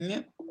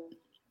Yeah.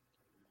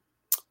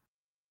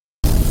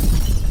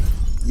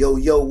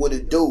 Yo, what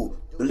it do?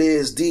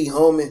 Blizz D,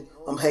 homie.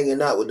 I'm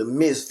hanging out with the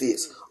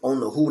Misfits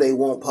on the Who They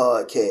Want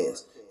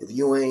podcast. If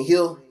you ain't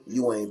here,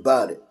 you ain't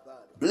bout it.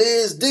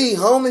 Blizz D,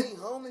 homie.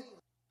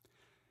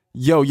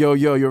 Yo, you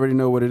already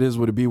know what it is,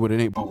 what it be, what it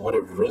ain't, but what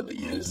it really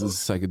is. This is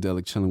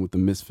Psychedelic Chilling with the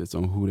Misfits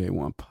on Who They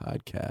Want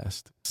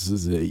podcast. This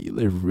is a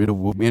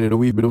little man of a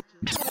wee bit of...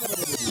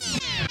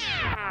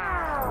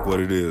 What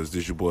it is,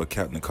 this your boy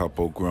Captain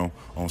Capo Grim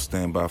on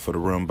standby for the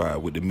run by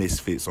with the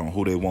Misfits on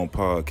Who They Want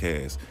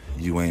podcast.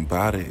 You ain't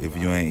bout it if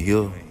you ain't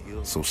here,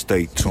 so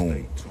stay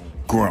tuned.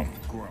 Grim.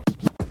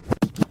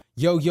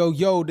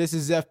 Yo, this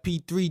is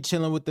FP3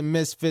 chilling with the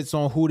Misfits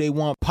on Who They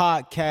Want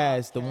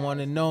podcast. The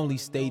one and only,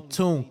 stay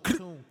tuned.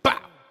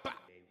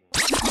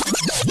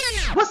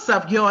 What's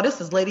up, y'all? This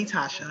is Lady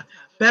Tasha,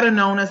 better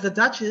known as the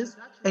Duchess,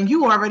 and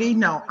you already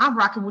know I'm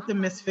rocking with the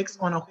Misfits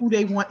on a Who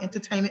They Want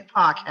Entertainment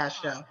podcast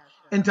show.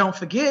 And don't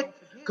forget,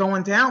 go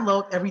and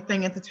download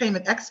Everything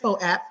Entertainment Expo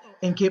app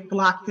and get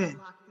blocked in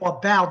or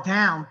bow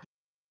down.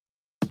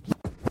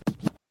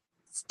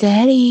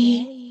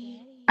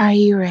 Daddy, are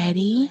you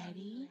ready?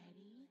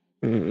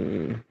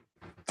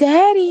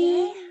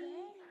 Daddy,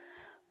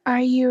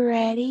 are you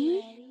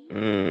ready?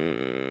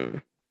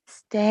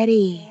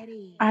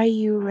 Steady, are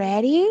you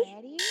ready?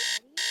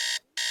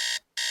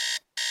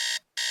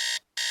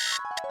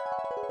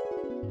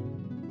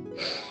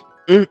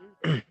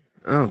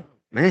 Oh,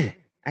 man,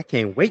 I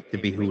can't wait to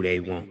be who they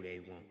want.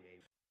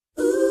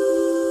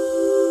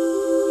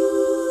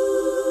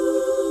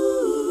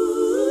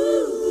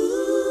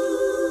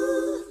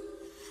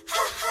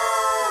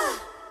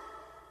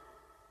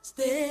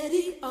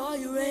 Steady, are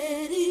you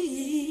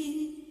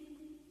ready?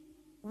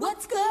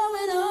 What's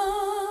going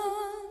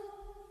on?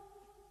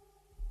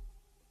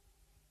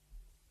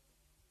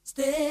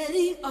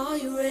 Steady, are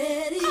you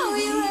ready? Are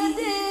you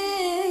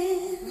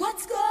ready?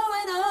 What's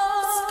going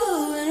on? What's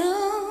going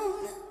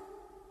on?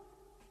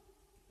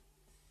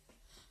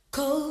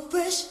 Cold,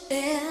 fresh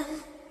air.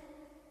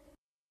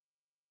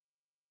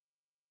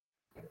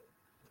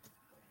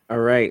 All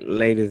right,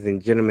 ladies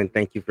and gentlemen,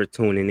 thank you for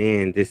tuning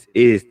in. This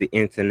is the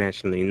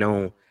internationally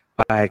known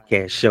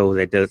podcast show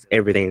that does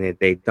everything that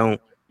they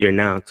don't. You're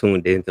now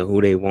tuned into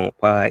Who They Want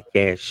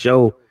podcast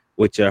show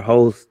with your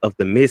host of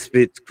the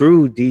Misfits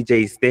crew,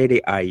 DJ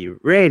Steady. Are you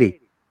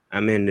ready?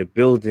 I'm in the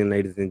building,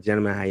 ladies and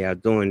gentlemen. How y'all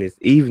doing this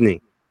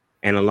evening?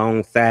 And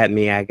alongside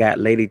me, I got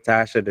Lady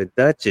Tasha, the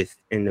Duchess,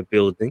 in the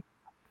building.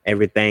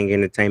 Everything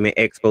Entertainment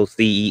Expo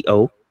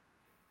CEO.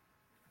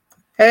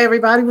 Hey,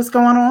 everybody, what's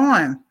going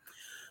on?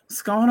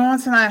 What's going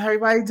on tonight? How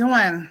everybody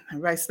doing?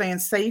 Everybody staying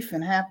safe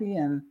and happy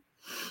and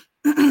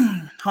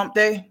hump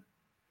day,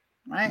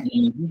 right?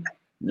 Mm-hmm.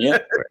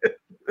 Yep.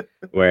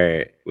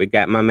 Where we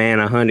got my man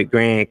 100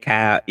 Grand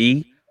Kyle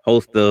E,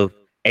 host of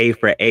A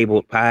for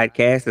Able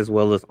podcast, as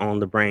well as On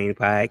the Brain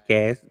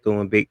podcast,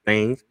 doing big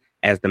things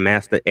as the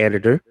master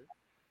editor.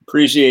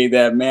 Appreciate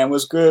that, man.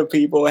 What's good,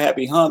 people?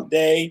 Happy hump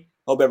day.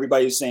 Hope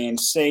everybody's staying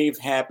safe,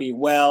 happy,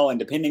 well, and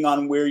depending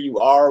on where you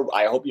are,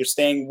 I hope you're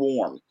staying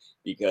warm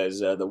because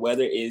the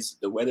weather is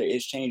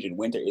changing.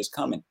 Winter is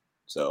coming.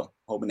 So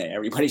hoping that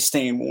everybody's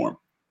staying warm.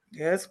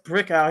 Yeah, it's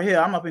brick out here.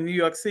 I'm up in New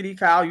York City.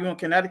 Kyle, you in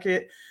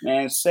Connecticut?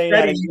 Man, say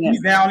that again.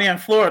 He's down there in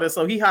Florida,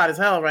 so he hot as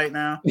hell right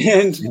now.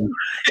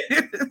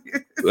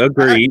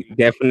 Agreed.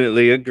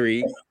 Definitely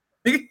agreed.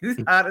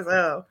 He's hot as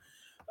hell.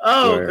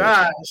 Oh, Word.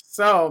 gosh.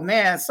 So,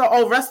 man.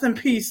 Rest in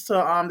peace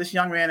to this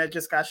young man that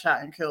just got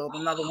shot and killed.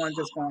 Another one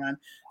just gone.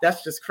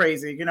 That's just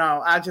crazy. You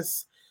know,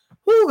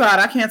 God,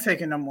 I can't take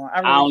it no more.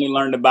 I only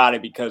learned about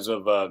it because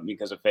of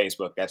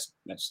Facebook. That's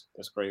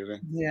crazy.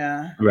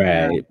 Yeah.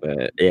 Right. Yeah.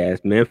 But yeah,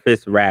 it's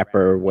Memphis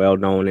rapper, well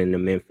known in the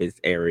Memphis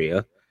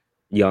area,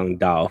 Young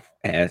Dolph,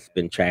 has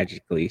been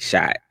tragically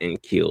shot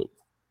and killed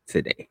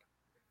today.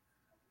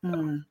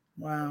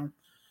 Wow.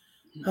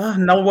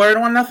 No word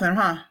on nothing,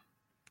 huh?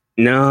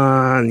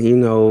 Nah, you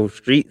know,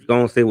 streets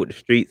gonna say what the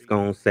streets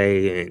gonna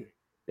say, and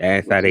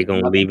that's how they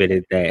gonna leave it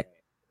at that.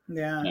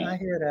 Yeah, I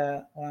hear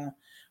that. Wow.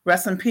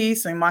 Rest in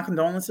peace, and my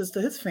condolences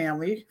to his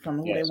family from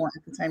the Who They Want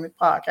Entertainment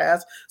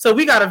podcast. So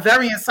we got a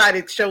very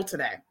excited show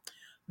today.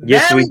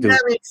 Yes, we do.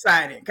 Very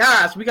excited.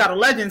 Gosh, we got a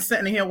legend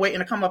sitting here waiting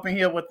to come up in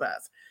here with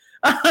us.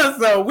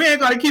 So we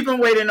ain't going to keep him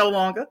waiting no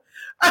longer.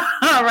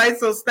 All right,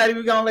 so Steady,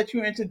 we're going to let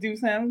you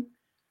introduce him.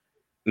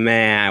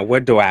 Man, where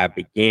do I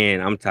begin?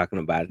 I'm talking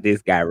about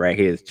this guy right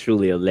here is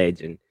truly a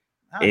legend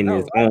in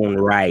his own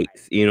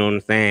rights. You know what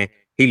I'm saying?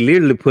 He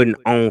literally putting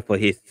on for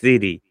his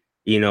city.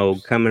 You know,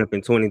 coming up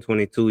in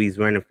 2022, he's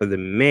running for the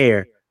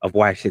mayor of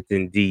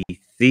Washington,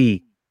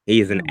 D.C.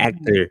 He is an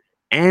actor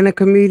and a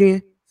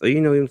comedian. So, you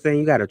know what I'm saying?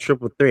 You got a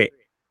triple threat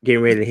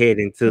getting ready to head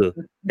into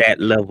that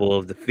level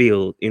of the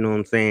field. You know what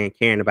I'm saying?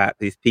 Caring about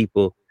these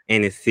people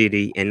in his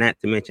city, and not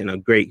to mention a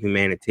great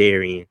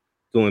humanitarian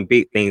doing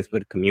big things for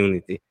the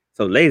community.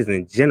 So, ladies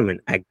and gentlemen,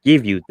 I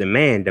give you the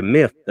man, the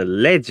myth, the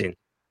legend,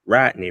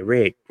 Rodney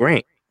Red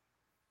Grant.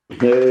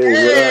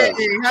 Hey,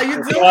 how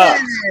you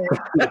doing?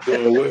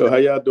 Doing well. How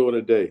y'all doing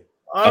today?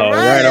 All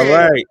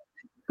right.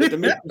 Good to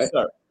meet you,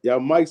 sir. y'all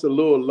mic's a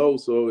little low,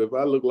 so if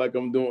I look like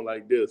I'm doing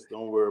like this,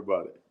 don't worry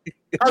about it.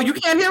 Oh, you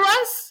can't hear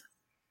us?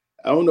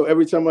 I don't know.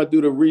 Every time I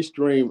do the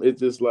restream, it's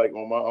just like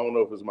on my. I don't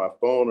know if it's my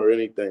phone or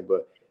anything,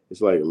 but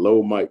it's like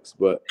low mics.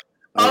 But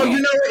oh, you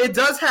know, it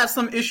does have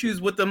some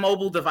issues with the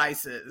mobile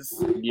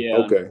devices. Yeah.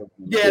 Okay.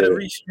 Yeah, the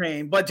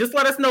restream. But just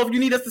let us know if you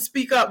need us to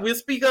speak up. We'll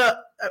speak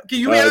up. Can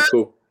you All hear right, us?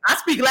 cool. I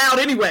speak loud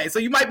anyway, so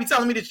you might be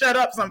telling me to shut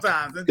up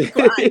sometimes and be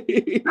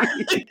quiet.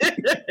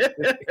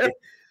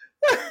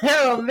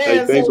 Oh, man,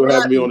 Hey, thanks so for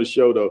having me on the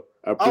show, though.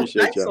 I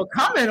appreciate thanks y'all. for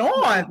coming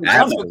on.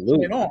 Thanks for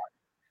coming on.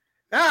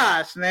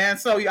 Gosh, man.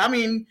 So, I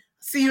mean,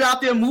 see you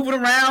out there moving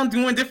around,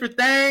 doing different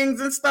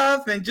things and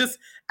stuff, and just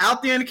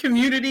out there in the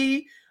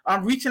community,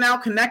 reaching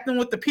out, connecting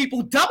with the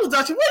people. Double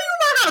dutching. Where do you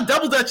learn how to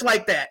double dutch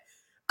like that?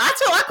 I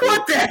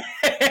caught that.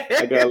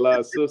 I got a lot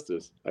of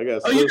sisters. I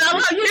got sisters. You got a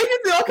lot? Yeah, you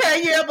do.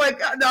 Okay, yeah, but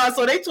no,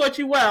 so they taught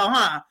you well,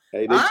 huh?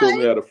 Hey, they taught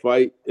me how to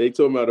fight. They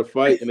taught me how to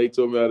fight, and they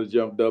taught me how to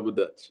jump double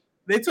dutch.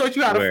 They taught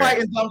you how to fight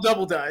and jump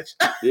double dutch.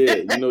 Yeah,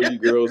 you know you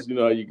girls. You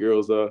know how you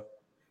girls are.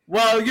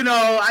 Well, you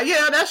know,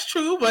 yeah, that's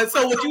true. But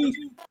so what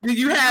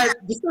you had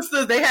the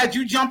sisters? They had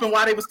you jumping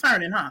while they was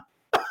turning, huh?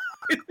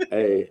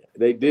 Hey,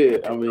 they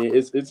did. I mean,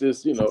 it's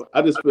just, you know,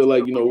 I just feel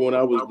like, you know, when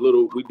I was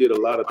little, we did a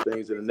lot of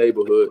things in the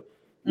neighborhood.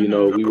 You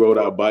know, we rode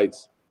our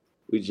bikes,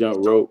 we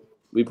jumped rope,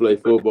 we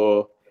played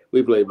football,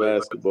 we played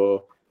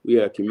basketball. We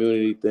had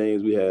community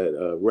things. We had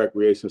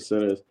recreation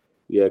centers.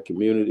 We had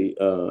community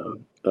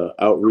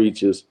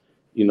outreaches.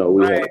 You know,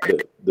 we had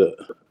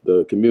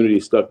the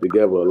community stuck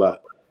together a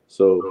lot.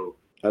 So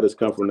I just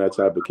come from that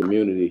type of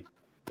community,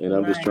 and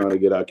I'm just trying to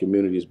get our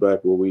communities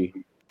back where we,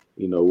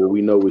 you know, where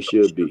we know we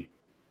should be.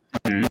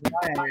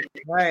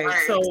 Right.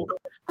 So,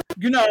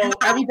 you know,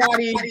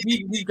 everybody,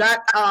 we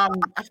got. I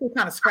feel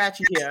kind of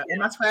scratchy here.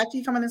 Am I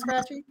scratchy? Coming in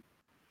scratchy?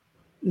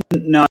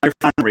 No, you're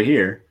fine over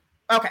here.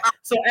 Okay,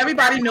 so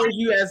everybody knows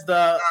you as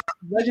the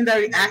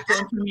legendary actor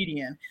and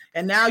comedian,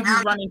 and now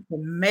you're running for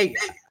mayor.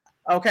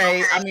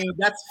 Okay, I mean,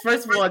 that's,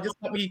 first of all, just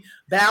let me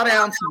bow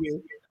down to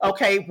you.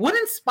 Okay, what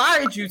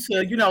inspired you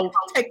to, you know,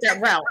 take that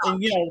route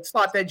and, you know,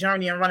 start that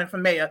journey and running for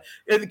mayor?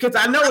 Because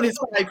I know it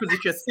inspired because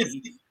it's your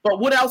city, but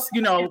what else,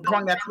 you know,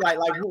 brought that to light?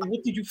 Like, what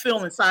did you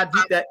feel inside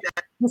deep that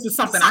this is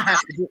something I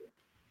have to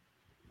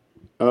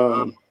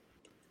do?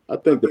 I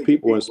think the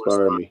people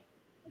inspire me.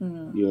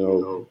 You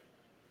know,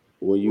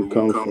 when you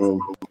come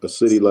from a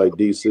city like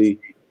DC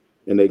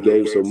and they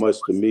gave so much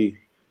to me,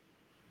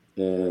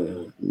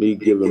 and me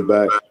giving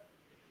back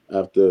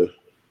after,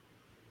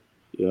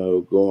 you know,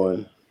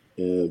 going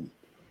and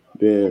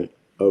being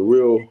a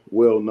real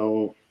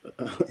well-known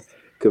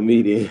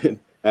comedian,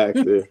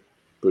 actor,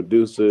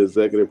 producer,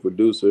 executive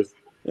producer,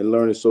 and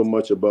learning so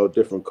much about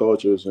different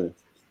cultures and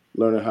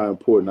learning how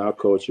important our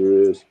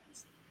culture is.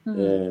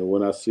 And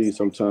when I see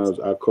sometimes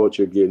our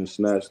culture getting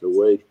snatched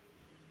away,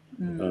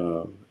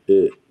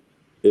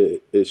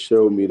 it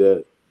showed me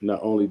that not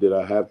only did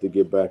I have to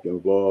get back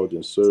involved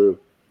and serve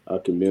our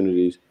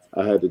communities,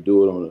 I had to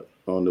do it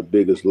on the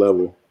biggest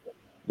level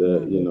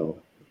that, you know,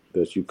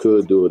 that you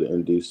could do it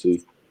in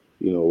DC.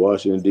 You know,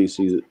 Washington,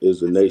 DC is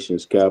the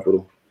nation's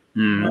capital.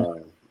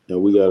 And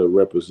we got to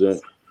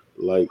represent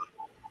like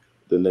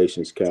the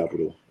nation's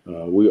capital.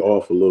 We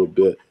off a little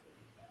bit,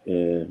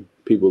 and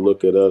people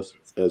look at us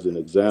as an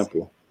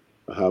example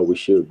of how we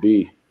should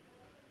be.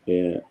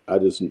 And I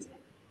just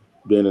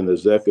been an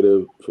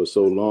executive for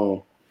so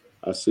long,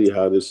 I see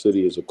how this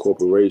city is a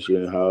corporation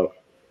and how,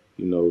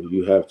 you know,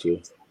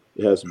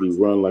 it has to be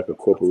run like a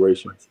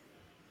corporation.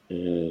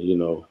 And, you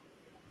know,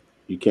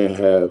 you can't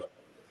have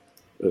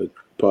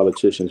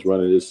politicians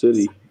running this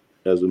city.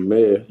 As a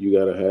mayor, you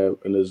got to have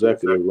an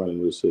executive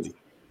running the city.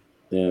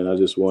 And I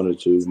just wanted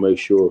to make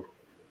sure,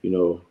 you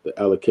know, the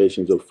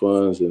allocations of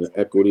funds and the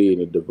equity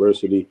and the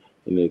diversity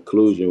and the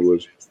inclusion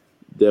was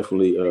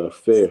definitely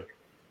fair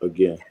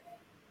again.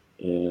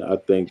 And I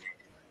think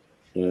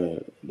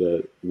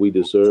that we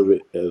deserve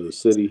it as a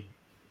city.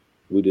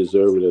 We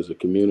deserve it as a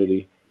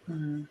community.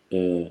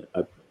 And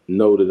I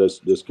know that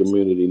this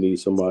community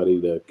needs somebody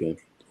that can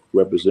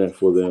represent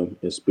for them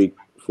and speak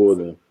for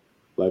them,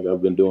 like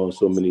I've been doing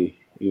so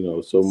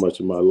much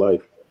of my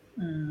life,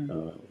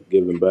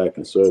 giving back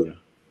and serving.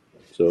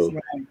 So,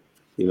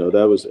 you know,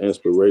 that was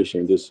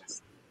inspiration,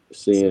 just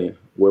seeing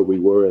where we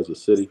were as a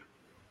city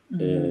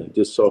and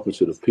just talking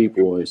to the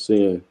people and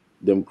seeing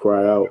them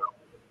cry out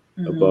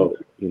about,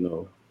 you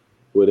know,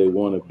 where they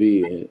want to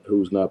be and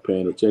who's not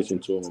paying attention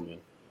to them. And,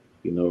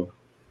 you know,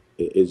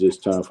 it's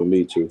just time for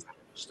me to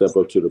step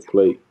up to the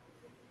plate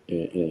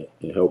and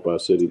help our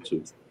city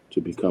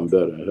to become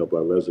better and help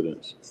our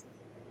residents.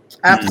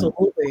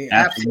 Absolutely.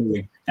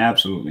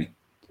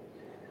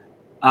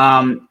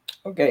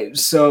 Okay,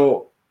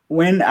 so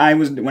when I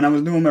was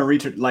doing my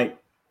research, like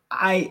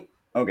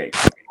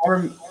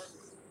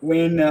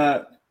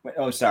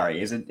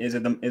sorry, is it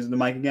the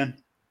mic again?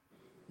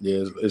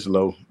 Yeah, it's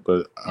low,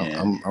 but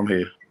I'm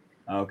here.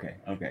 Okay.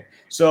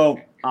 So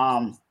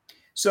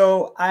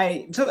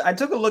I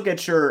took a look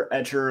at your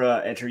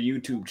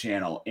YouTube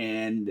channel,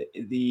 and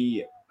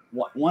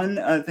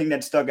one thing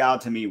that stuck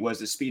out to me was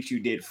the speech you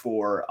did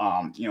for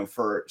a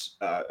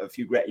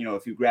few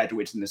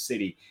graduates in the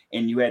city,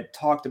 and you had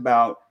talked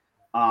about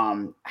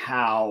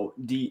how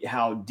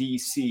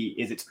DC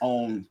is its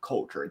own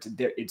culture.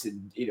 It's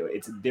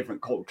a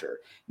different culture.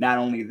 Not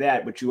only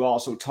that, but you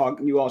also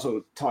talked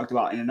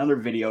about in another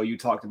video. You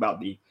talked about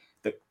the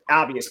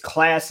obvious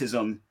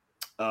classism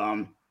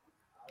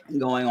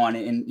going on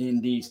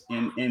in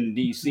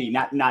DC,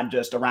 not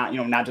just around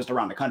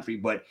the country,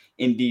 but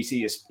in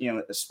DC,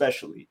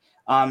 especially.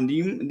 Do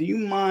you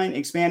mind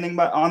expanding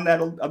on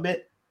that a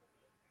bit?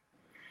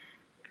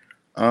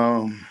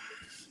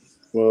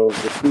 Well,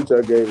 the speech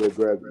I gave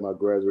at my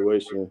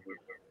graduation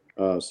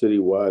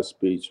citywide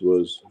speech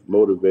was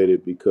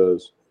motivated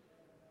because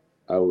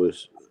I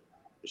was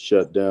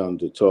shut down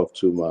to talk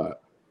to my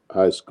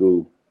high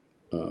school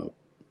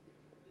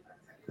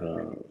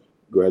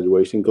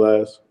graduation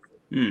class.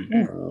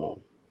 Mm-hmm.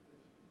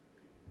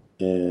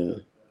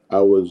 And I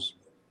was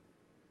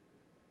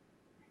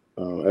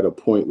at a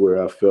point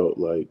where I felt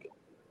like,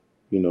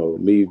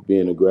 me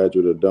being a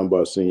graduate of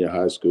Dunbar Senior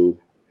High School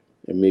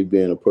and me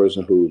being a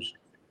person who's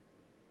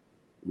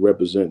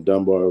represent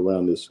Dunbar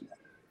around this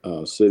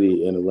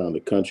city and around the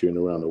country and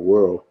around the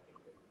world.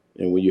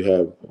 And when you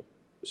have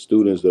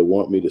students that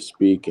want me to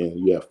speak and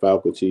you have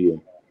faculty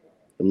and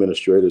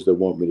administrators that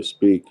want me to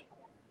speak,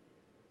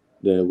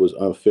 then it was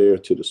unfair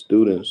to the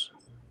students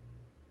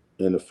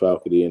and the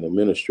faculty and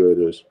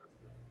administrators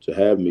to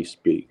have me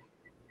speak.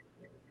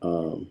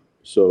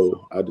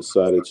 So I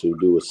decided to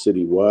do a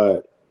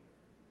citywide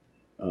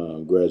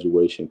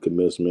graduation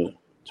commencement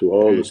to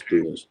all the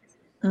students,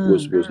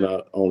 which was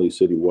not only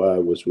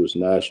citywide, which was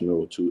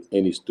national to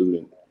any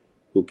student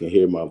who can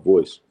hear my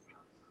voice.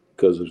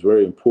 Because it's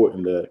very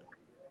important that,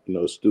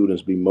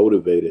 students be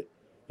motivated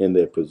in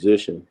their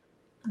position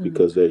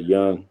because they're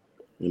young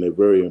and they're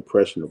very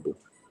impressionable.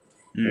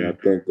 And I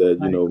think that,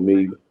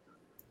 me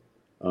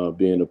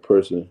being a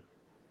person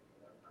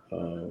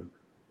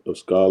of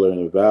scholar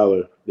and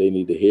valor, they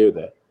need to hear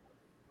that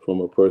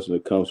from a person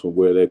that comes from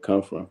where they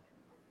come from,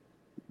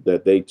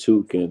 that they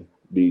too can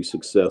be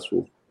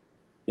successful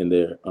in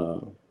their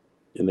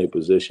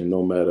position,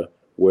 no matter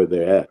where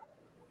they're at.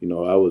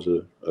 I was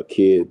a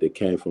kid that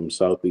came from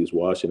Southeast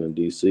Washington,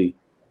 D.C.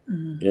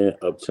 and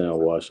Uptown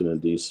Washington,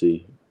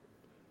 D.C.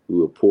 We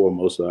were poor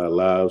most of our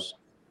lives,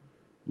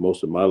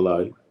 most of my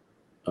life,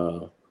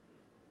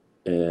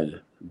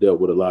 and dealt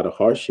with a lot of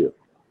hardship.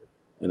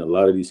 And a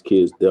lot of these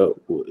kids deal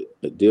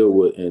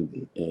with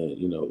and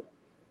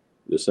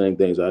the same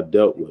things I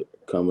dealt with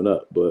coming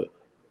up. But,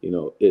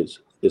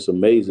 it's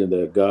amazing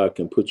that God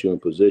can put you in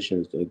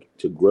positions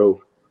to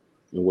grow.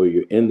 And where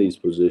you're in these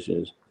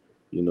positions,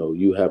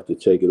 you have to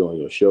take it on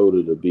your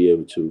shoulder to be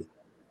able to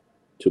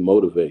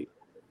motivate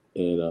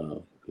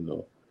and,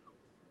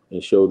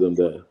 and show them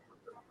that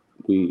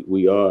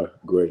we are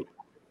great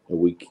and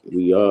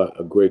we are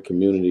a great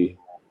community.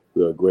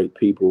 We are great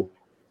people.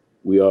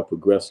 We are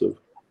progressive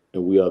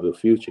and we are the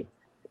future.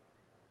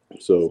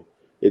 So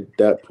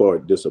that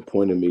part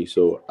disappointed me.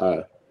 So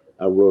I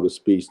wrote a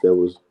speech that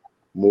was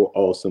more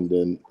awesome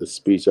than the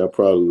speech I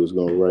probably was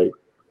going to write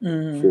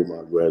for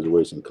my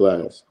graduation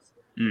class.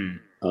 We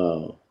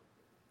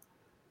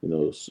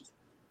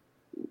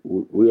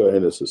are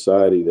in a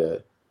society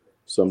that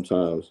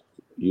sometimes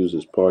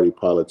uses party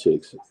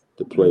politics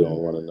to play on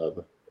one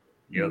another.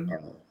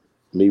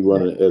 Me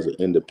running as an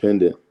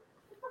independent,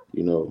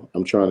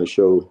 I'm trying to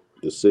show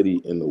the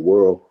city and the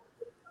world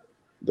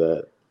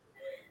that,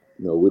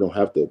 we don't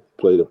have to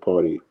play the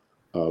party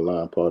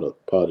line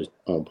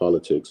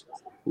politics.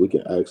 We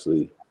can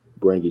actually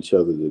bring each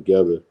other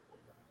together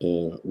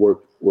and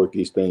work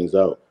these things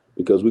out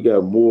because we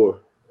got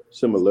more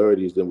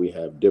similarities than we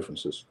have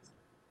differences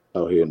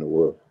out here in the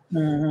world.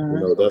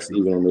 That's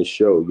even on this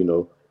show.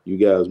 You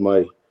guys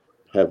might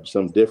have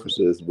some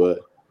differences, but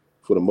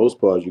for the most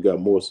part, you got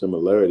more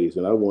similarities.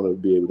 And I want to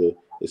be able to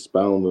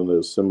expound on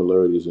those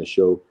similarities and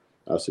show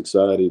our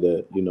society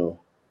that, we don't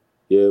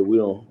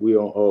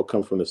all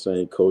come from the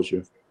same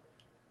culture,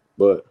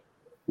 but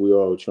we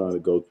all trying to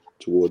go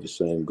toward the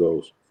same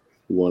goals.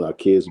 We want our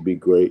kids to be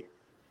great.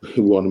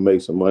 We want to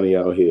make some money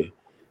out here.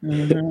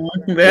 We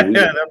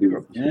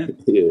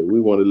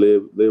want to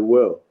live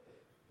well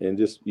and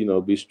just,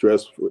 be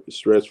stress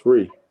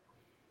free.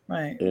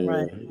 Right. And,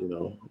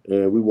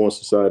 and we want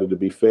society to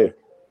be fair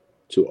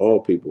to all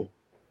people.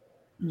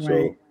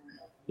 Right.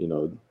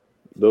 So,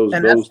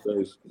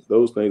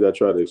 those things I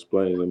try to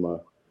explain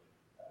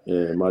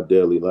in my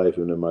daily life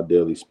and in my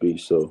daily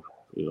speech. So,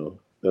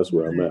 that's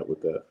where I'm at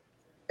with that.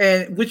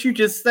 And what you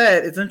just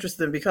said is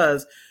interesting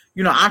because,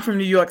 I'm from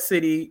New York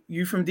City,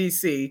 you from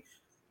DC.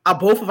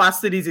 Both of our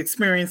cities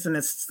experiencing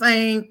the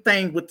same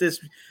thing with this,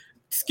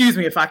 excuse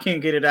me if I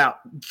can't get it out,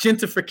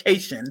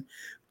 gentrification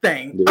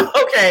thing. Yeah.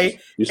 Okay.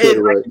 You said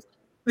it right.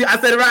 I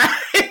said it right.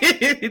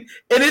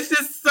 And it's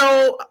just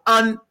so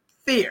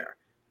unfair.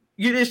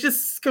 It's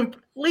just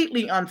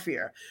completely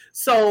unfair.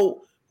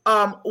 So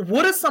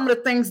what are some of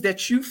the things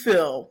that you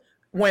feel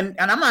and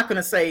I'm not going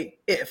to say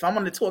if, I'm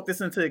going to talk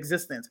this into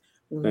existence.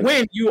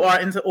 when you are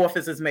into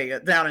office as mayor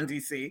down in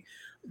DC,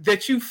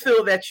 that you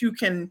feel that you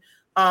can,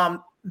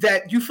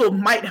 that you feel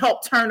might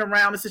help turn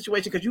around the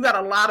situation? Because you got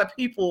a lot of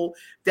people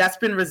that's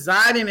been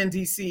residing in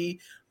DC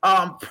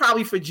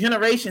probably for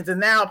generations and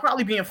now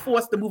probably being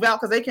forced to move out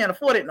because they can't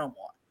afford it no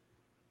more.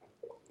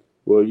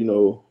 Well, you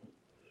know,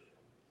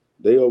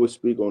 they always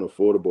speak on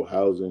affordable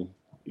housing,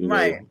 you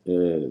know,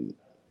 and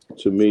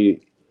to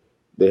me,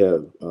 they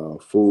have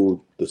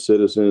fooled the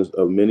citizens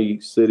of many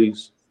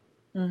cities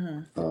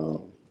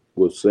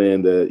with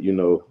saying that, you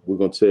know, we're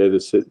going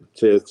to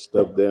tear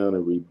stuff down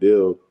and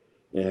rebuild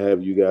and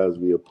have you guys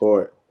be a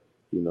part,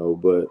 you know,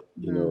 but,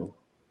 you know,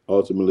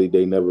 ultimately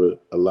they never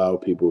allow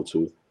people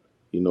to,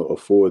 you know,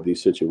 afford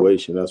these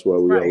situations. That's why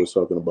we're always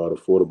talking about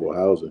affordable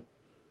housing.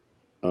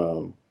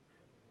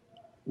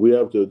 We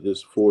have to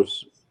just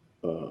force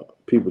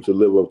people to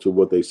live up to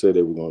what they said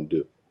they were going to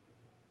do,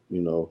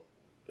 you know,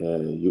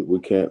 and we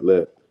can't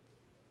let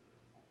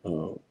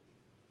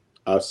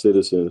our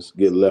citizens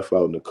get left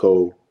out in the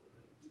cold.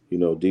 You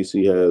know,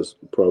 DC has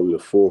probably the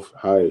 4th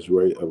highest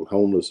rate of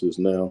homelessness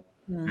now.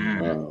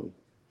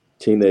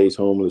 Teenage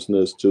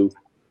homelessness too.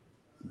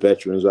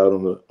 Veterans out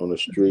on the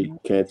street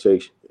can't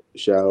take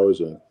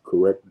showers and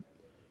correct,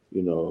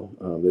 you know,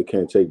 they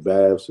can't take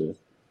baths and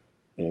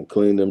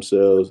clean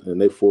themselves,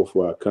 and they fought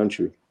for our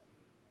country.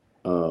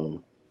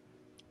 You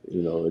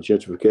know,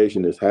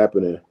 gentrification is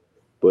happening,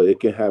 but it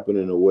can happen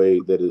in a way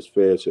that is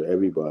fair to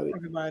everybody.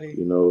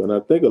 You know, and I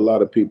think a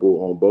lot of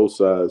people on both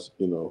sides,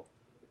 you know,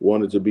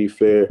 wanted to be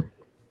fair,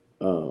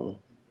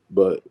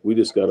 but we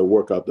just got to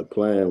work out the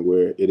plan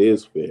where it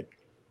is fair.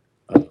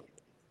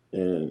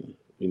 And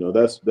you know,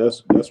 that's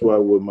why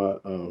with my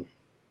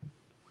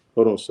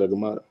hold on a second,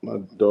 my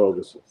dog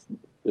is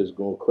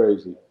going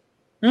crazy.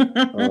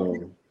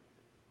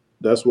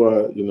 That's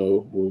why, you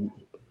know,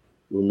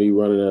 with me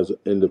running as an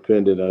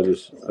independent, I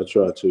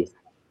try to, you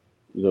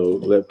know,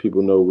 let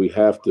people know we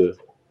have to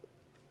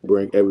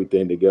bring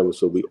everything together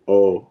so we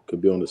all can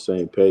be on the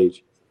same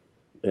page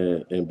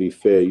and be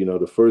fair. You know,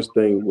 the first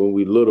thing when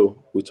we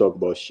little, we talk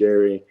about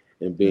sharing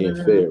and being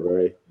fair,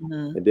 right?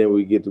 And then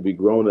we get to be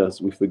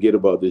grown-ups, we forget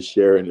about this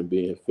sharing and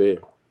being fair.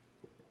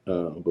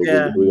 But we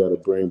got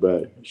to bring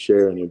back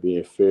sharing and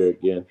being fair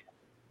again.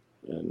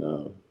 And,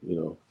 you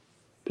know,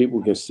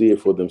 people can see it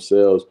for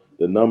themselves.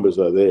 The numbers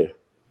are there.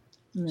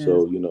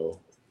 So, you know,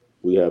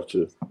 we have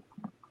to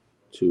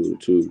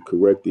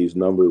correct these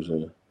numbers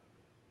and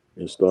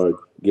start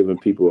giving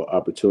people an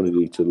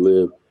opportunity to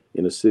live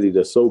in a city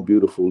that's so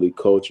beautifully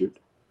cultured.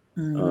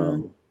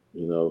 You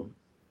know,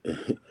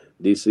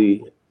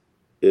 DC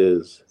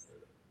is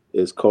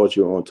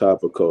culture on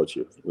top of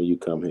culture when you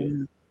come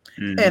here.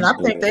 And I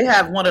think they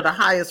have one of the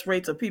highest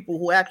rates of people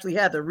who actually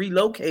had to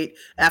relocate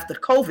after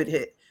COVID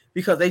hit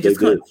because they just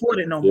couldn't afford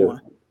it no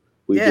more.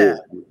 We did.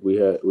 We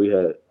had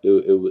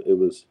it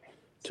was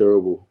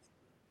terrible.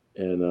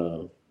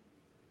 And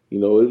you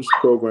know, it was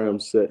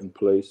programs set in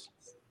place,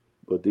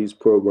 but these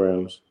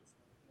programs,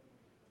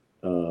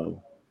 it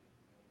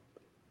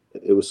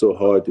was so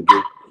hard to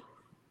get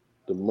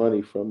the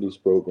money from these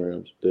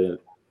programs that,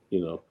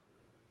 you know.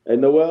 Hey,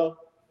 Noel,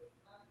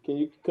 can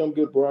you come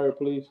get Briar,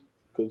 please?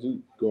 Because he's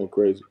going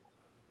crazy.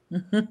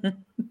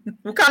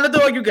 What kind of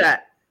dog you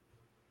got?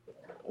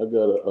 I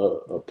got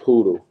a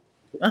poodle.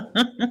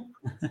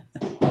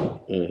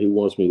 And he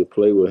wants me to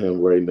play with him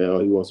right now.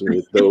 He wants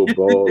me to throw a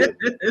ball and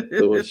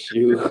throw a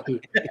shoe.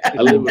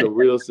 I live in a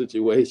real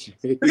situation.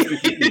 He don't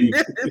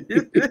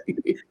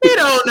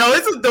know.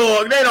 It's a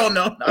dog. They don't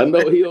know nothing. I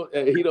know he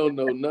don't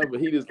know nothing.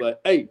 He just like,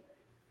 hey,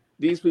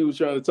 these people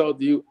trying to talk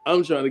to you.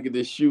 I'm trying to get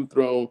this shoe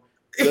thrown.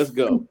 Let's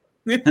go.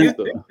 So,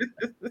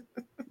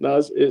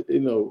 no, you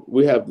know,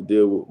 we have to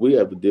deal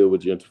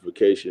with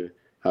gentrification,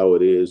 how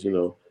it is, you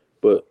know,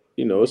 but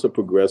you know, it's a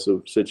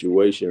progressive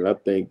situation. I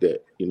think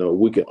that, you know,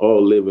 we can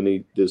all live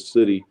in this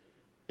city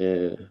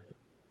and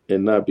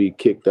not be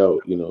kicked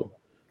out, you know,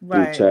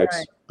 through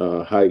tax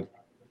hike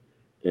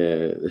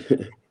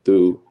and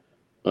through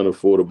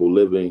unaffordable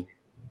living.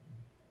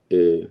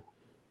 You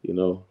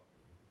know,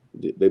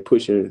 they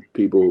pushing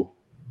people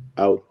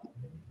out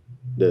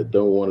that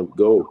don't want to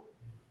go.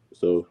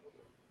 So,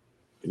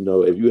 you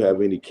know, if you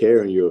have any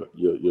care in your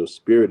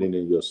spirit and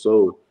in your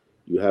soul,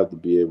 you have to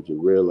be able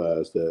to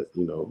realize that,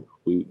 you know,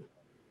 we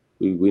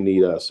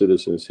need our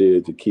citizens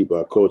here to keep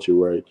our culture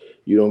right.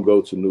 You don't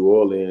go to New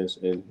Orleans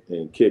and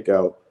kick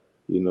out,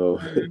 you know,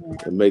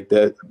 and make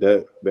that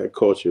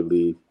culture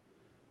leave.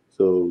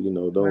 So, you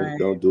know,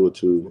 don't do it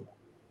to,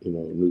 you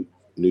know,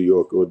 New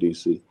York or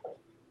DC.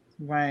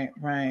 Right.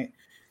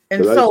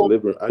 And so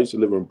I used to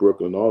live in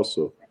Brooklyn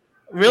also.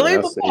 Really?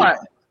 Before?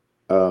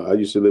 I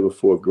used to live in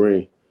Fort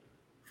Greene.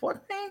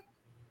 Fort Greene?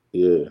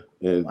 Yeah,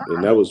 and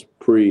that was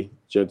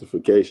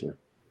pre-gentrification.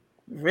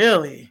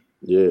 Really?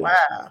 Yeah.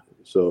 Wow.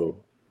 So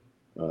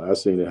I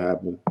seen it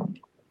happen.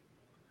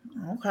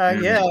 Okay,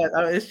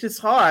 it's just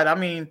hard. I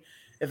mean,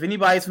 if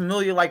anybody's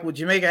familiar, like with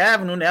Jamaica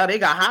Avenue, now they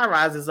got high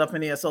rises up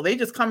in there, so they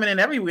just coming in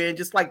everywhere and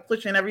just like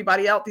pushing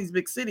everybody out these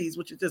big cities,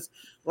 which is just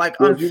like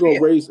unfair.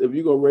 If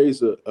you're gonna raise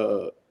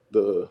the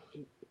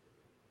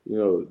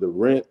the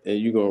rent, and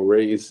you're gonna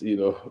raise,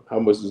 how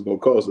much it's gonna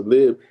cost to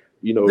live.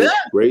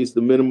 Raise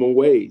the minimum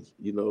wage.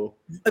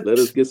 Let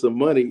us get some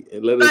money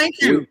and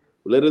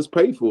let us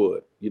pay for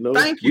it.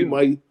 Thank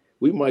you.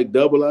 We might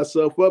double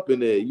ourselves up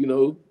in there.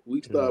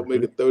 We start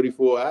making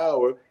 34 an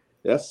hour.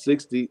 That's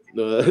 60.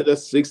 No,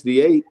 that's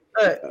 68.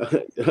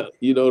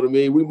 You know what I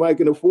mean? We might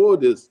can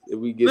afford this if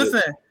we get.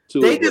 Listen,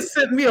 they just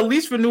sent me a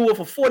lease renewal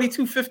for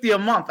 $42.50 a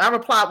month. I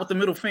replied with the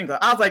middle finger.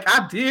 I was like,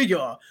 I dare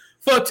y'all.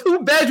 For a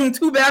 2-bedroom,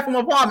 2-bathroom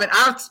apartment,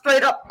 I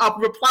straight up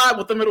replied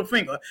with the middle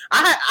finger.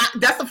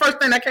 That's the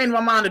first thing that came to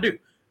my mind to do.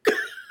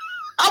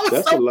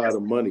 That's a lot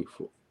of money.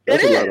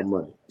 That's a lot of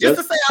money. Just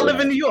to say I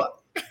live in New York.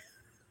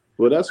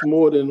 Well, that's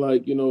more than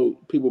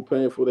people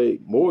paying for their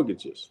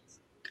mortgages.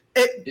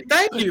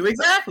 Thank you,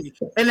 exactly.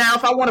 And now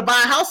if I want to buy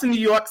a house in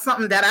New York,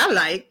 something that I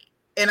like,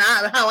 and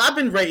how I've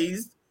been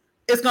raised,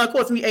 it's going to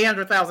cost me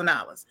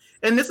 $800,000.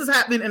 And this is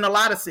happening in a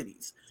lot of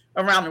cities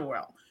around the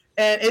world.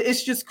 And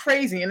it's just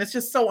crazy, and it's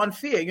just so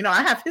unfair.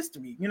 I have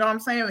history, what I'm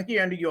saying,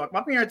 here in New York.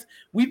 My parents,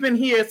 we've been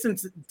here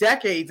since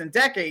decades and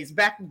decades,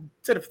 back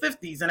to the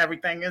 50s and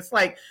everything. It's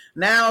like,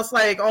 now it's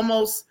like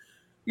almost,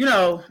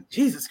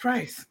 Jesus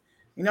Christ.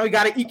 You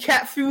got to eat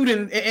cat food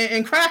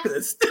and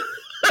crackers.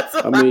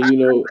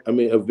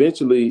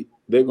 Eventually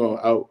they're going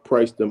to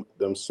outprice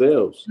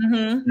themselves.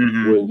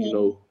 Mm-hmm.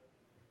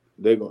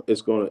 With,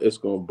 it's going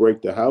to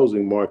break the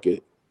housing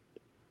market.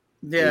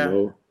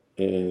 Yeah.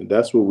 And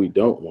that's what we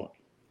don't want.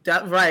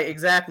 Right,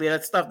 exactly.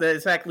 That's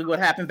exactly what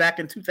happened back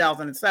in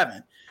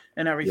 2007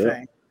 and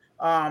everything.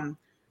 Yeah.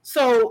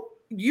 So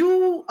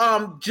you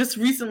just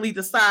recently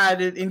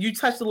decided, and you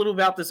touched a little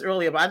about this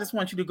earlier, but I just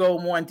want you to go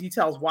more in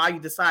details why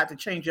you decided to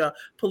change your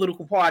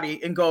political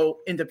party and go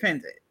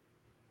independent.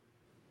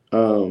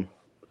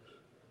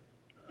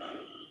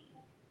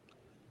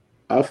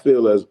 I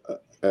feel as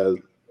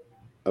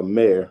a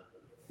mayor,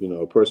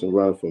 a person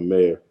running for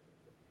mayor,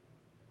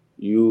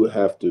 you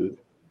have to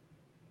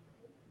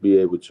be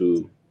able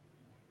to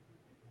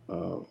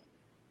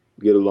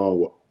get along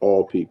with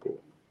all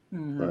people,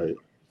 right?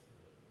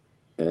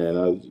 And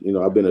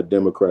I've been a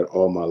Democrat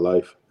all my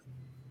life.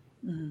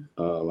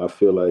 I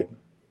feel like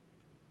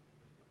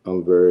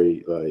I'm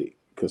very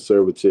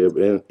conservative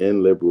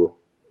and liberal,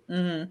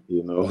 and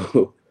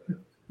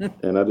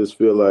I just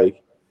feel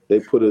like they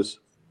put us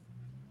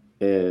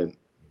in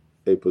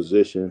a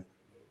position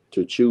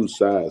to choose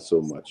sides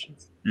so much.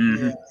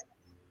 Mm-hmm.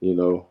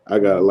 I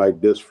gotta like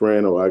this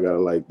friend or I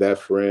gotta like that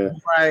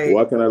friend. Right.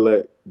 Why can't I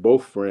let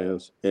both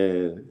friends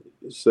and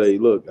say,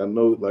 look, I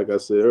know, like I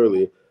said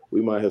earlier,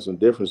 we might have some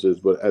differences,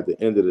 but at the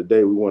end of the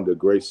day, we wanted a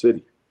great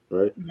city,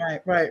 right?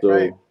 Right.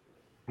 So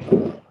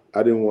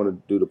I didn't want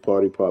to do the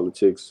party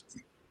politics.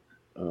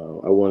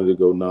 I wanted to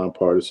go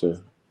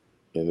nonpartisan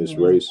in this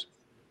race,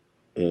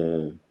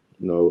 and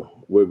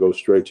we'll go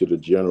straight to the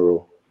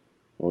general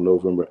on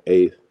November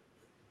 8th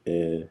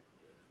and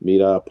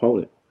meet our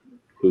opponent,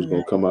 who's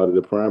going to come out of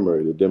the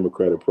primary, the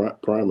Democratic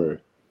primary.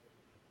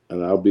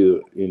 And I'll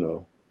be,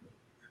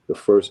 the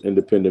first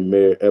independent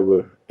mayor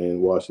ever in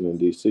Washington,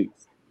 D.C.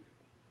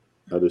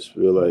 I just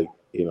feel like,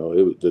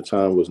 the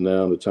time was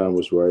now, the time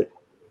was right.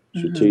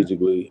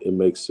 Strategically, it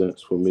makes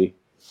sense for me.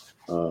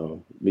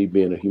 Me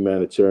being a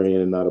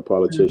humanitarian and not a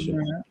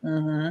politician,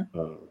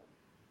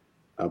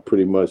 I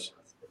pretty much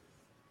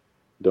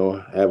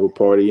don't have a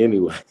party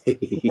anyway.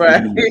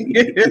 Right.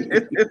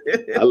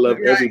 I love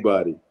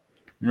everybody.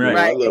 Right.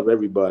 I love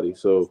everybody.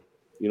 So,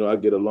 I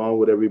get along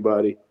with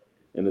everybody.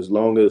 And as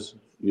long as,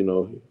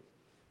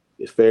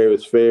 it's fair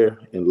is fair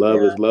and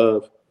love is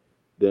love,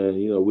 then,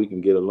 we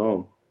can get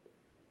along.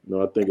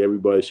 I think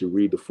everybody should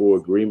read the 4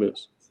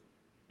 agreements,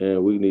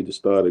 and we need to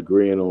start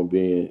agreeing on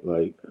being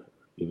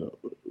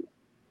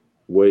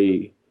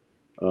way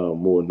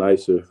more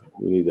nicer.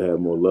 We need to have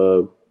more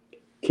love,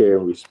 care,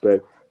 and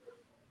respect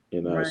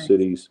in our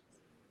cities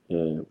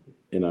and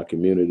in our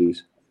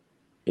communities,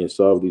 and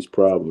solve these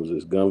problems.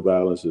 This gun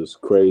violence is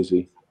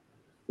crazy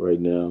right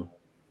now.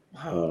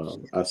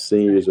 Our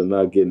seniors are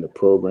not getting the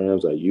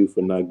programs. Our youth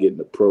are not getting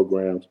the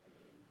programs.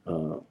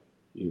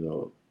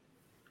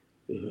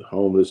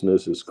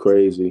 Homelessness is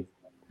crazy.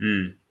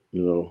 Even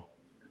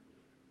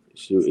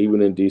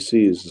in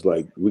DC, it's just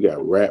like we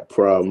got rap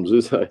problems.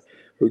 It's like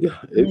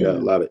it got a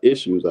lot of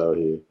issues out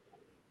here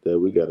that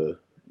we gotta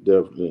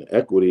definitely.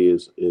 Equity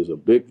is a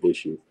big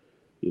issue.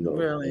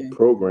 Really?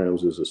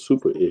 Programs is a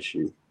super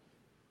issue.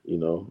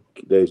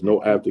 There's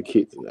no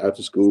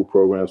after school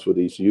programs for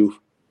these youth.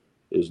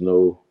 There's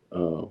no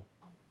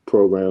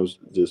programs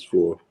just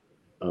for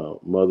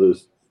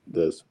mothers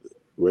that's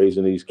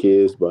raising these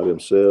kids by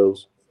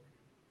themselves.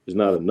 It's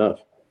not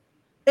enough.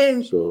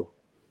 And so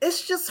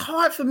it's just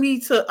hard for me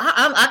to.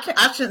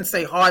 I shouldn't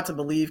say hard to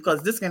believe,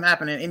 because this can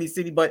happen in any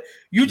city. But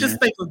you just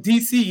think of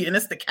DC, and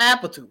it's the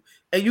capital,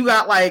 and you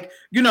got and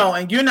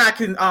you're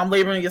not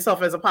labeling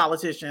yourself as a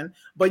politician,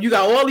 but you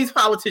got all these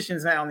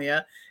politicians down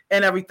there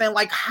and everything.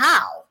 Like,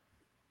 how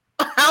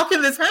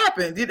can this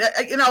happen?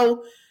 I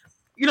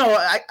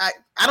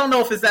don't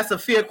know if that's a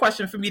fair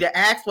question for me to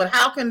ask, but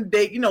how can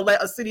they,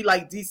 let a city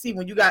like DC,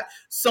 when you got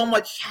so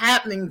much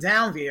happening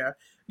down there,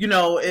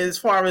 as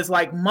far as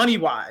like money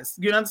wise.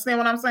 You understand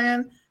what I'm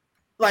saying?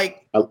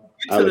 Like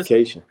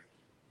allocation.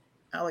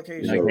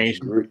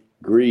 Allocation.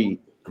 Greed.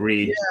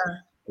 Yeah.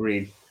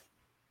 Greed.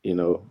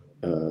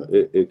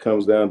 It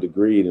comes down to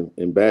greed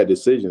and bad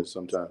decisions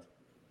sometimes.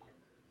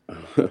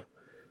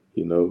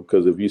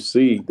 Because if you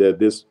see that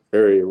this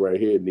area right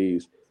here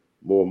needs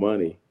more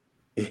money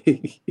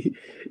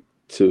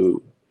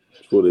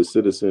for the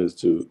citizens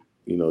to,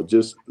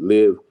 just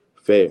live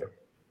fair,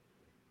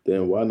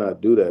 then why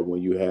not do that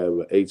when you have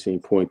an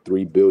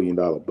 $18.3 billion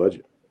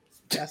budget?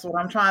 That's what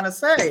I'm trying to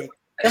say.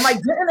 And like,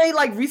 didn't they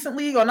like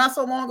recently or not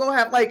so long ago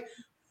have like,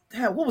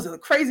 what was it? A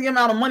crazy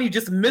amount of money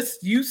just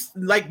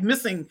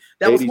missing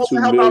that was supposed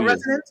to help our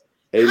residents.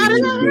 How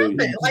did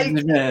that happen?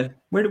 Like,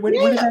 where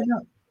did that go?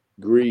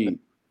 Greed.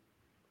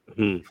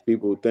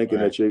 People thinking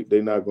that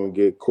they're not going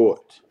to get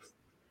caught.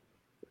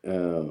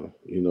 They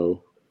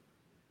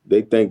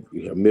think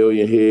 $1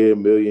 million here,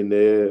 $1 million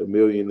there, $1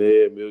 million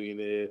there, $1 million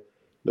there.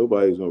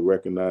 Nobody's going to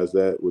recognize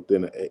that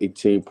within an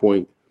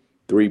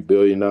 $18.3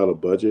 billion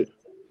budget.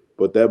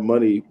 But that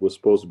money was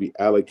supposed to be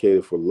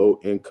allocated for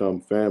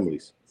low-income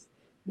families.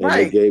 And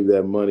they gave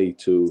that money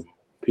to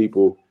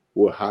people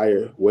with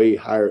way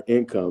higher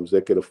incomes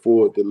that could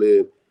afford to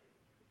live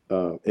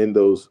in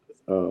those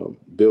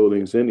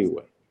buildings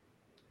anyway.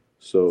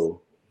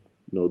 So,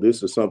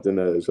 this is something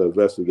that is an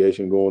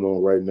investigation going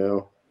on right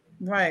now.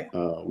 Right.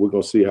 We're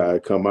going to see how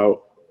it come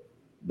out.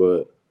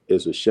 But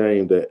it's a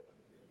shame that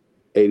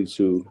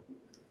 $82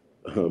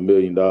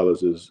 million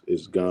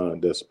is gone.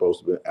 That's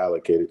supposed to be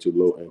allocated to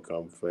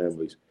low-income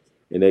families.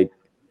 And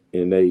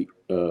they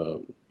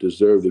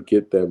deserve to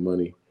get that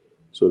money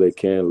so they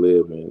can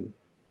live. And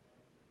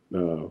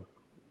a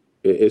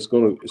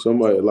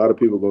lot of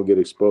people are going to get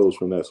exposed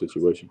from that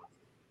situation.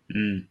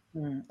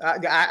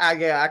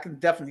 I can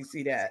definitely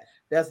see that.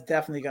 That's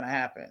definitely going to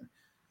happen.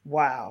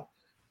 Wow.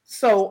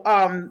 So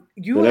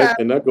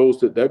that goes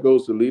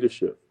to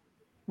leadership.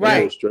 Right.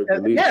 That goes straight to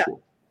leadership.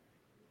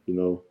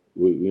 Yeah.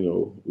 We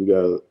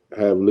got to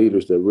have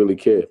leaders that really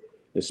care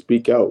and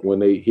speak out when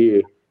they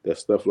hear that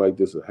stuff like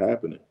this is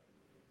happening.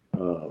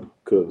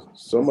 Because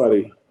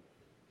somebody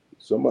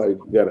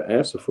got to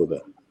answer for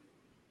that.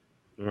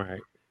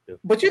 Right.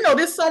 But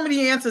there's so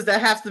many questions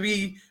that has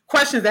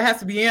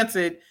to be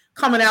answered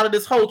coming out of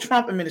this whole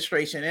Trump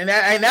administration, and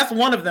that's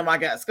one of them, I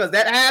guess, because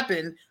that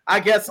happened, I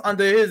guess,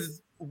 under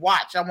his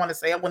watch. I want to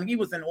say when he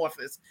was in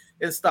office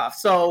and stuff.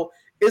 So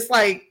it's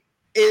like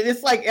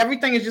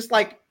everything is just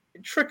like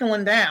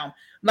trickling down.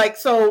 Like,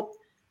 so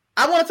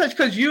I want to touch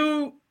because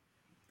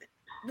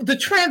the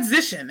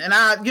transition, and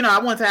I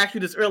wanted to ask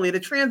you this earlier. The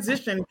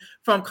transition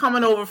from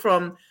coming over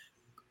from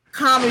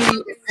comedy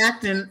and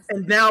acting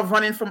and now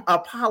running from a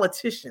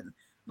politician.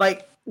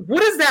 Like,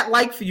 what is that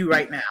like for you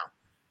right now?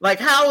 Like,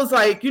 how is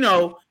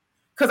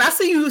because I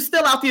see you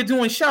still out there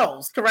doing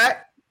shows,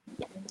 correct?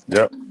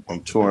 Yep,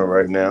 I'm touring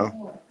right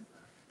now.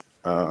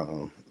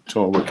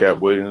 Touring with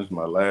Cat Williams,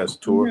 my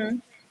last tour,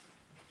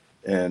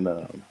 and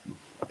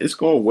it's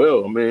going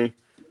well. I mean,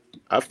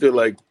 I feel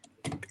like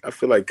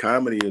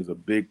comedy is a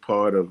big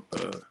part of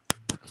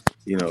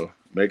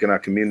making our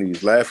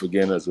communities laugh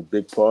again. Is a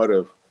big part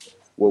of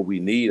what we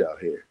need out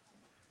here.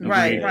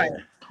 Right.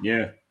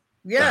 Yeah.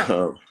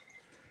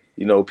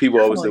 People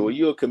always say, "Well,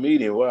 you're a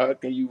comedian. Well, how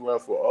can you run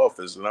for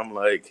office?" And I'm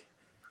like,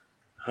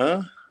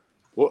 "Huh?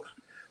 What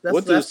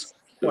does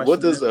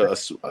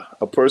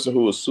a person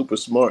who is super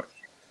smart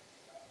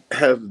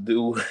have to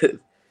do with,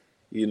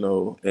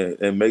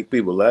 and make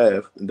people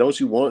laugh? And don't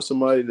you want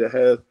somebody that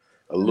has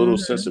a little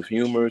sense of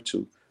humor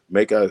to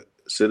make our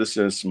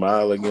citizens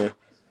smile again?"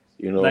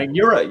 Like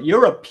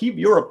you're a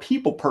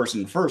people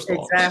person first of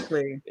all.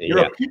 Exactly. You're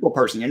a people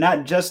person. You're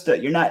not just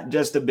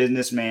a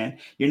businessman.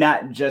 You're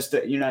not just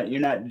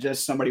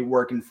somebody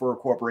working for a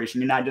corporation.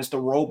 You're not just a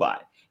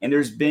robot. And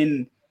there's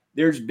been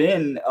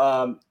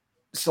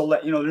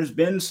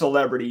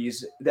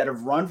celebrities that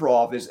have run for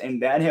office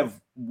and that have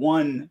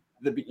won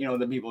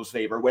the people's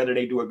favor. Whether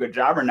they do a good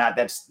job or not,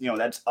 that's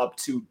up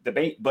to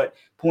debate. But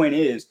point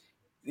is,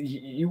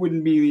 you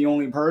wouldn't be the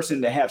only person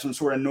to have some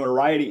sort of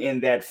notoriety in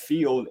that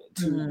field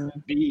to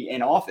be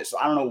in office. So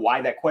I don't know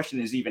why that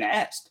question is even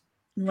asked.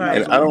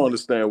 Right. And I don't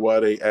understand why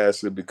they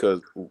ask it,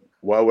 because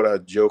why would I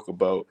joke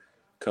about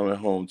coming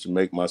home to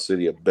make my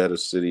city a better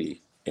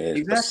city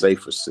and a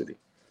safer city?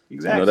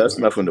 Exactly. That's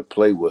nothing to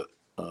play with.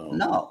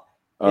 No.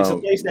 It's a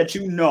place that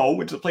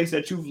it's a place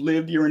that you've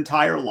lived your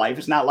entire life.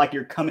 It's not like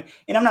you're coming,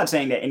 and I'm not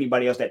saying that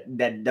anybody else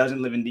that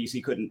doesn't live in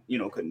DC couldn't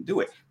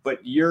do it, but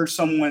you're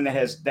someone that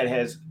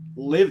has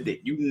lived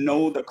it.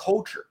 The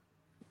culture.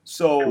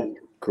 So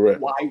correct.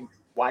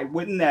 Why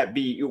wouldn't that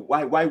be?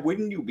 Why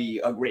wouldn't you be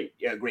a great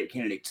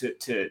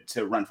candidate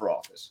to run for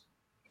office?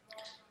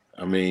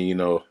 I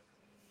mean,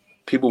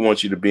 people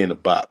want you to be in a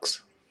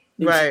box.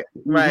 Right.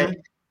 Right.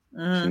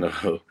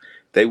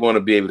 They want to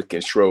be able to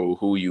control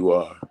who you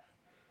are.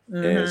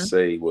 And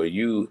say, well,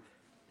 you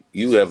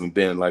haven't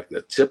been like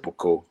the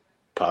typical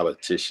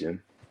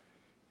politician,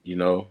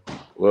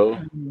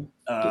 Well,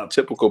 the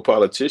typical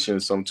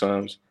politician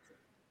sometimes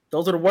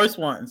Those are the worst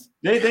ones.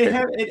 They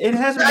have it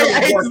hasn't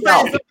really worked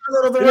out.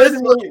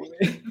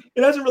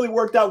 It hasn't really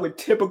worked out with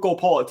typical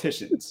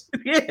politicians.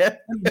 Yeah.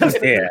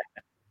 Yeah.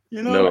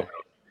 You know. No,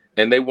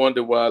 and they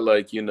wonder why,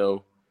 like, you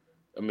know,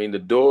 I mean, the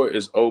door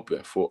is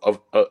open for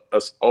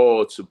us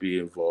all to be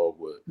involved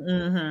with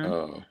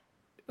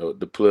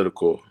the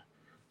political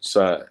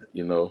side,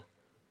 you know.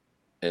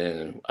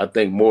 And I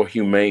think more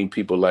humane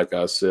people like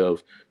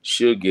ourselves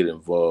should get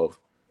involved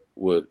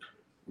with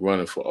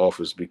running for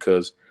office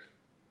because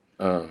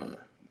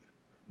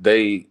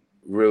they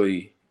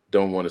really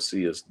don't want to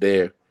see us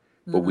there,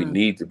 but we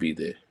need to be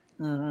there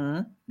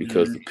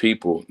because the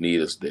people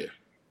need us there.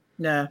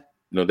 Yeah.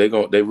 You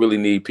know, they really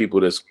need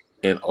people that's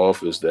in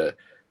office that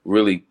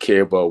really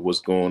care about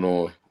what's going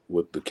on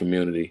with the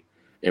community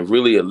and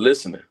really are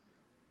listening.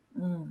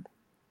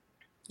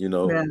 You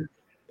know,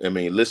 I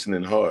mean,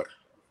 listening hard.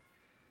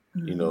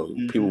 You know,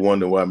 people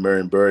wonder why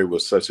Marion Barry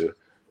was such a,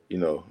 you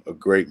know, a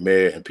great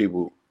mayor and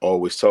people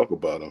always talk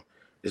about him.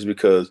 It's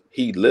because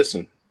he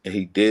listened and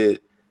he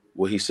did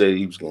what he said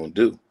he was going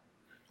to do.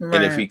 Right.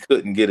 And if he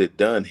couldn't get it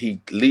done,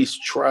 he at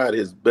least tried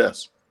his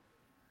best.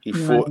 He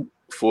fought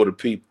for the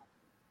people.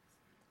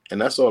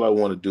 And that's all I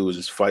want to do is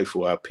just fight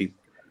for our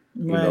people.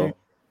 You know,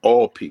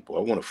 all people. I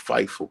want to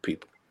fight for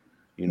people,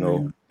 you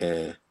know,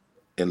 and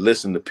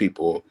listen to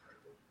people.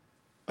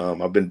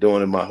 I've been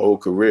doing it my whole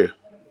career,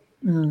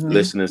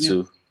 listening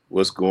to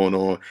what's going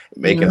on,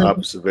 making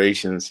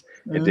observations,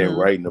 and then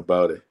writing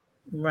about it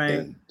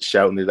and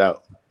shouting it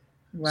out.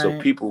 So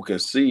people can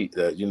see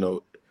that, you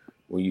know,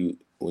 when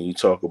you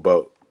talk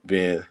about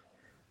being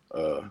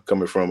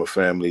coming from a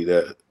family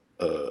that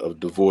of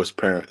divorced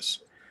parents,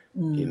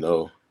 you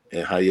know,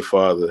 and how your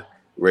father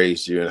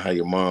raised you and how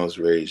your mom's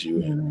raised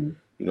you, and,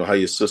 you know, how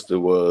your sister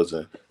was.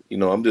 And, you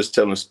know, I'm just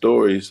telling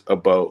stories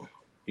about,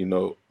 you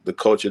know, the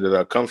culture that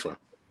I come from.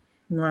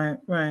 Right.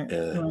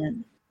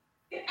 And,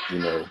 you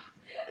know,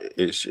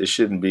 it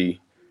shouldn't be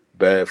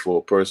bad for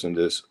a person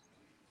that's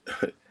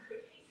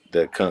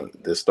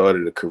that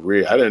started a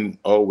career. I didn't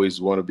always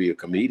want to be a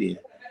comedian.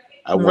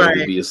 I wanted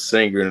to be a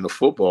singer and a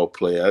football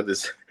player.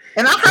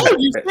 And I heard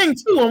you sing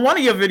too on one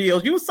of your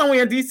videos. You were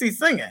somewhere in DC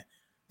singing,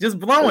 just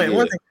blowing,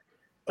 wasn't it?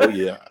 Oh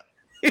yeah.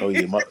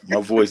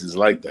 My voice is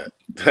like that.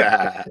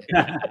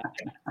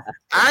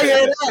 I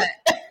hear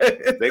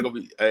that. They gonna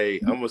be, hey,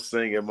 I'm gonna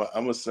sing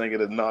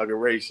at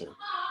inauguration.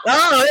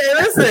 Oh, hey,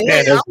 listen,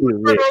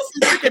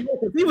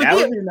 he was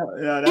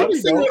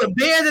singing with a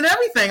band and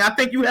everything. I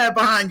think you had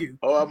behind you.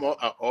 Oh,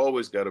 I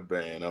always got a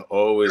band. I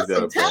always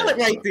got a talent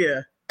band. right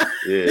there.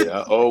 Yeah,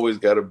 I always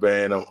got a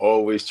band. I'm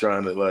always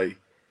trying to like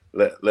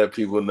let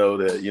people know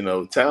that, you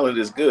know, talent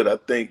is good. I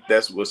think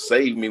that's what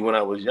saved me when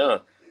I was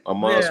young. My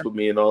mom's put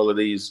me in all of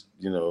these,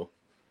 you know,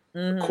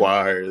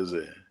 choirs,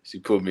 and she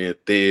put me in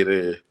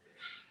theater.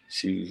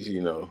 She,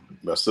 you know,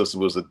 my sister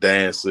was a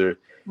dancer.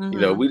 You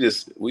know,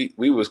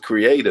 we was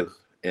creative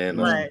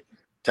and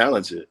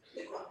talented,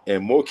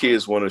 and more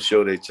kids want to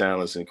show their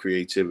talents and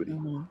creativity.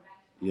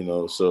 You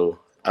know, so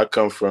I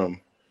come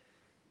from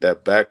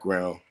that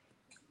background,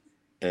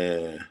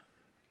 and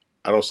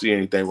I don't see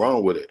anything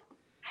wrong with it.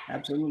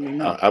 Absolutely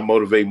not. I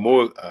motivate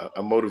more.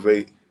 I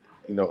motivate,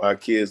 you know, our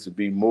kids to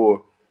be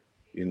more,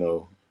 you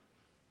know,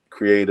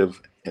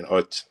 creative and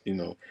art, you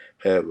know,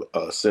 have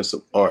a sense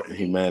of art and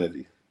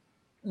humanity.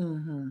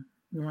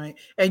 Right.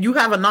 And you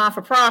have a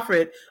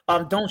non-for-profit,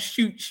 don't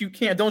shoot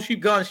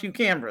guns, shoot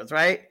cameras,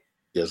 right?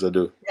 Yes, I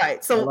do.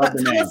 Right. So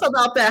tell us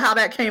about that, how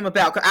that came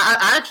about. 'Cause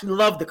I actually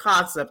love the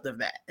concept of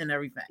that and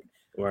everything.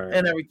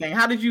 And everything.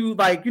 How did you,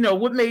 like, you know,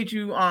 what made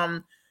you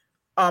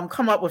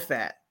come up with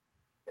that?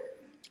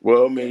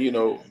 Well, I mean, you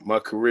know, my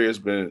career has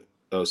been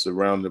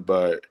surrounded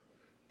by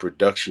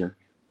production.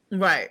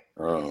 Right.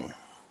 You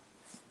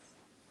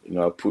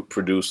know, I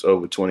produced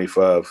over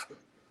 25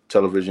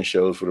 television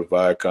shows for the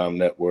Viacom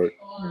network.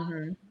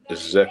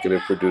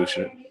 Executive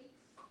producer.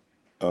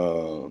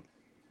 So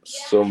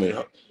many.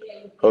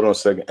 Hold on a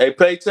second. Hey,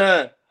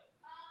 Payton,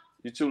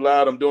 you're too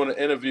loud. I'm doing an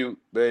interview,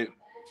 babe.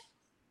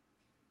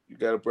 You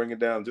got to bring it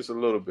down just a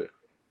little bit.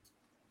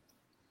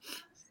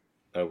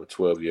 I have a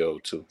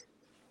 12-year-old too.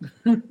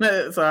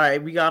 It's all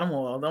right. We got them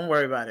all. Don't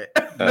worry about it.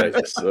 All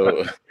right.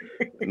 So,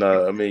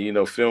 no, I mean, you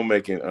know,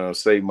 filmmaking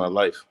saved my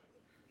life.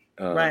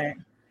 Right.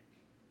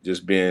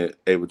 Just being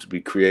able to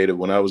be creative.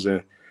 When I was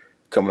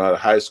coming out of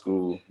high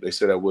school, they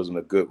said I wasn't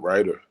a good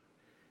writer.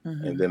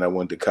 And then I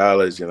went to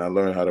college and I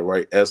learned how to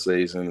write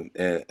essays, and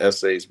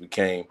essays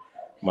became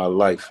my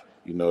life.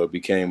 You know, it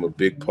became a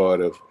big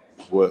part of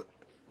what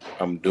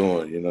I'm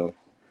doing, you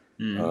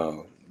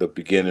know. The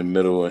beginning,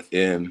 middle, and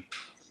end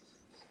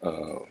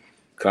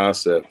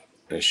concept,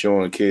 and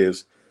showing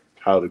kids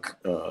how to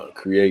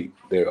create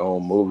their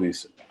own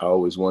movies. I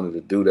always wanted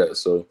to do that.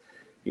 So,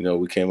 you know,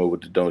 we came up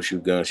with the Don't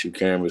Shoot Guns, Shoot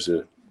Cameras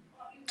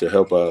to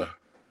help our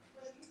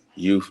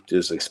youth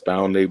just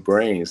expound their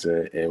brains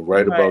and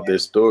write about their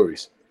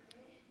stories.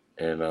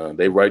 And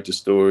they write the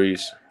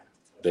stories,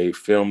 they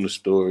film the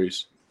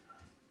stories,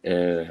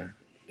 and,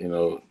 you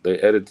know, they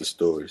edit the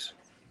stories.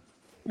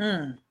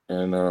 And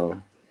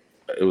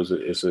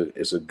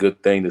it's a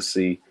good thing to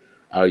see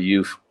our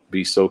youth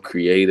be so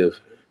creative.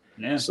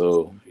 Yeah.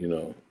 So, you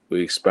know,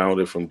 we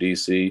expounded from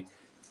DC,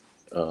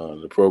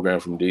 the program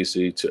from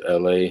DC to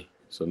LA.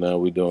 So now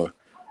we're doing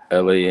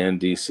LA and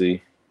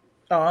DC.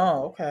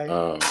 Oh,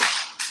 okay.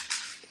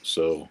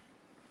 So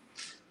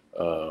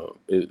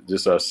this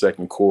is our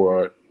second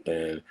cohort,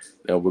 and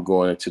now we're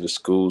going into the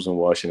schools in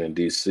Washington,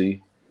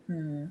 DC,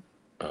 the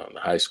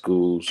high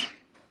schools,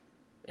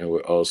 and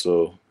we're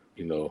also,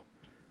 you know,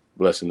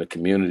 blessing the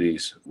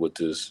communities with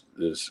this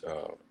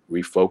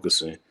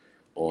refocusing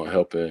on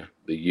helping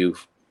the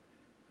youth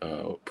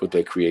put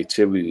their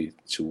creativity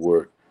to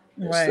work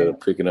instead of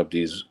picking up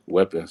these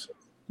weapons,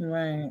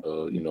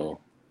 you know,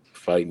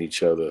 fighting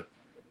each other.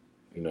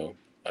 You know,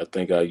 I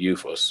think our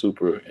youth are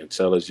super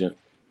intelligent.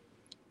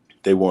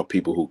 They want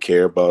people who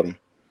care about them,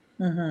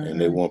 and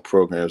they want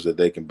programs that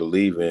they can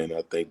believe in.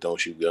 I think Don't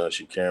Shoot Guns,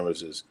 Shoot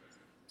Cameras is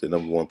the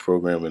 #1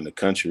 program in the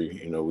country.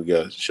 You know, we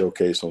got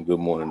showcased on Good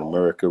Morning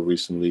America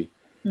recently,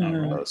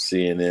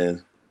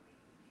 CNN,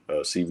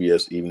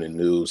 CBS Evening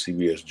News,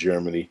 CBS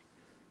Germany.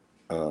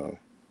 And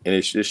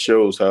it just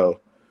shows how,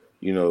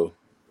 you know,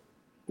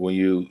 when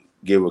you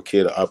give a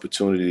kid an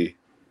opportunity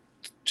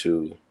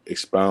to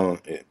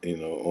expound, you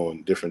know,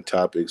 on different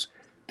topics,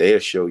 they'll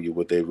show you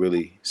what they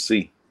really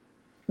see.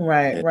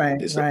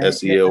 It's an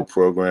SEL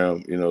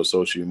program, you know,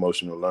 social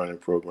emotional learning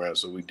program.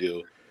 So we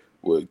deal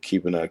with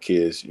keeping our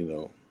kids, you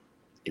know,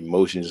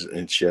 emotions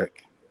in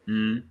check,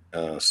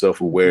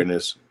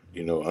 self-awareness,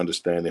 you know,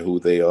 understanding who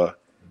they are.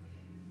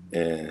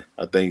 And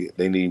I think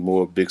they need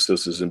more big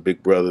sisters and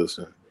big brothers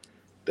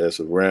that's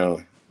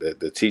around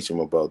that teach them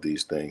about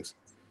these things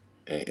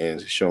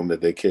and show them that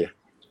they care.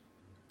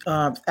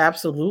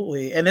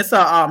 Absolutely. And it's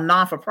a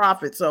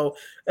non-for-profit. So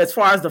as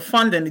far as the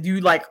funding, do you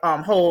like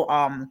whole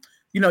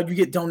you know, you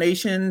get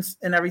donations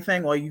and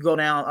everything, or you go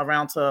down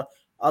around to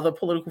other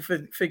political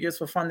figures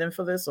for funding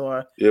for this,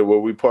 or? Yeah, well,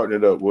 we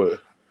partnered up with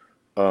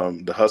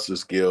the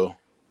Hustlers Guild,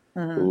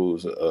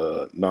 who's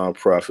a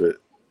nonprofit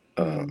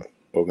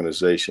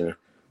organization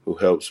who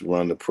helps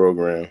run the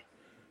program,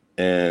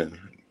 and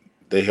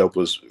they help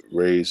us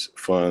raise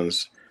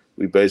funds.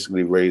 We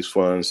basically raise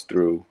funds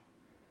through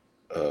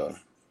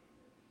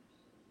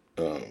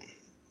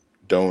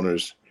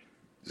donors,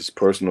 just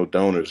personal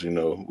donors. You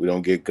know, we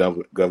don't get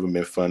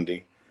government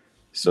funding.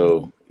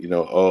 So, you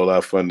know, all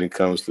our funding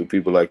comes through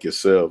people like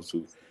yourselves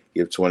who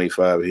give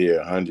 25 here,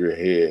 100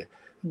 here,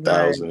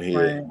 1,000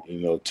 here, you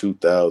know,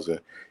 2,000.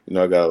 You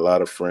know, I got a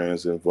lot of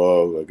friends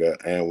involved. I got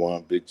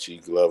Anwan Big G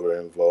Glover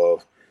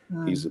involved.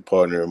 He's a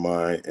partner of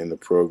mine in the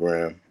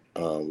program.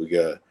 We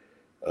got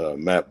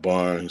Matt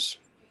Barnes.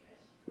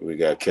 We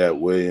got Cat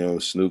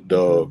Williams, Snoop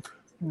Dogg,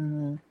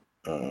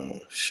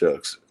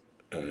 Shucks,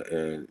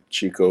 and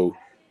Chico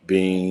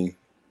Bean.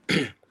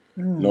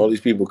 And all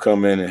these people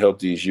come in and help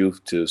these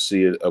youth to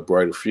see a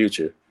brighter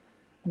future.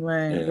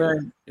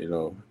 You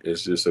know,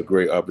 it's just a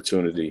great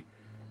opportunity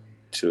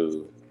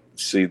to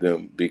see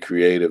them be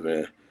creative,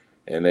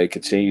 and they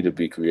continue to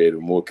be creative,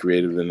 more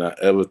creative than I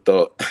ever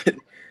thought that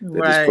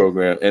this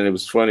program. And it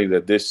was funny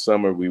that this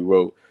summer we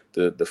wrote,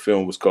 the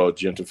film was called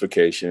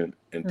Gentrification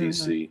in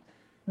DC,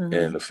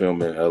 and the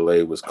film in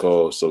LA was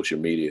called Social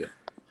Media.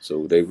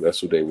 So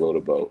that's what they wrote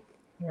about.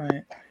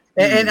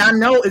 And I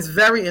know it's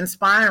very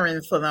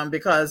inspiring for them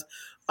because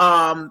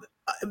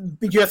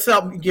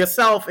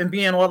yourself and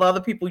being all the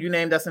other people you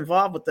named that's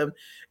involved with them,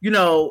 you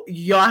know,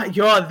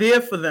 y'all there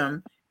for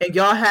them, and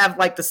y'all have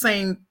like the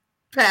same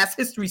past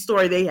history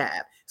story they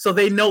have, so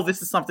they know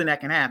this is something that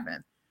can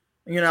happen.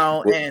 You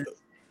know,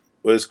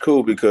 well, it's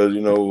cool because,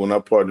 you know, when I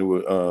partnered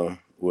with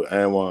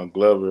Anwan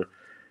Glover,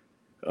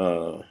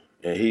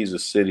 and he's a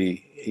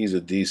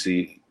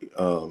DC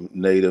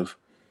native,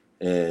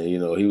 and you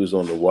know, he was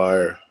on The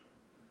Wire.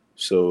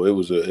 So it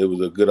was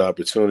a good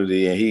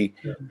opportunity, and he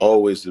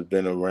always has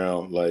been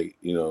around, like,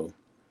 you know,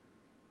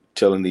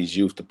 telling these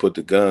youth to put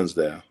the guns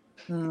down.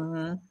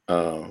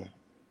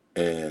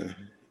 And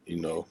you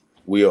know,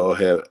 we all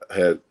have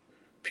had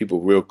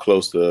people real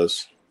close to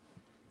us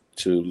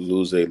to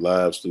lose their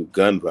lives through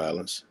gun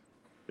violence,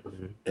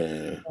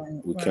 and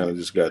we kind of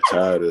just got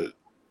tired of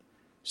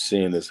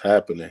seeing this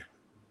happening.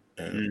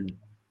 And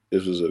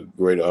this was a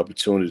great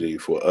opportunity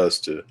for us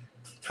to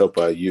help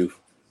our youth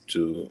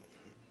to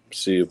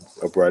see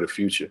a brighter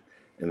future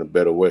in a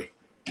better way.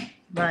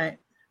 Right.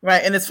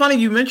 And it's funny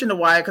you mentioned The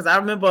Wire, because I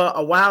remember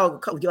a while,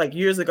 like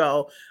years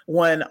ago,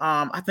 when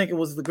I think it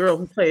was the girl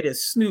who played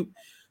as Snoop.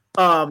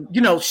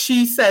 You know,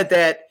 she said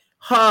that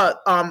her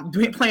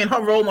playing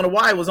her role on The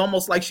Wire was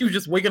almost like she was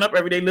just waking up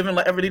every day, living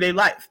like everyday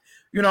life.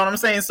 You know what I'm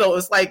saying? So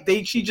it's like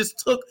she just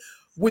took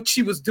what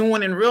she was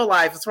doing in real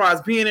life, as far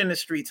as being in the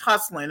streets,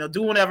 hustling or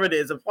doing whatever it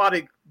is, a part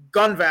of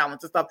gun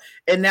violence and stuff,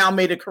 and now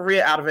made a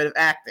career out of it, of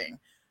acting.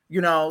 You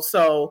know,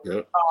 so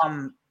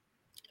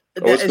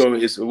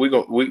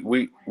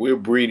we're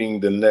breeding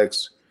the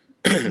next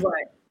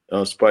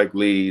Spike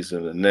Lees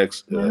and the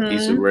next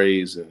Issa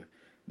Raes and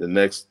the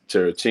next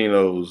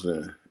Tarantinos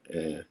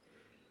and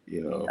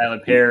you know, Tyler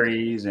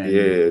Perry's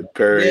and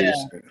Perry's.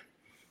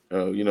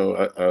 You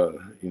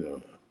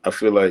know, I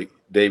feel like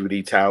David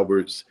E.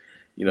 Talbert's.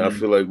 You know, I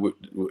feel like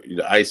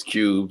the Ice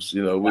Cubes.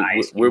 You know,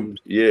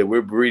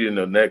 we're breeding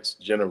the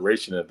next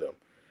generation of them.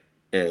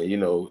 And you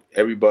know,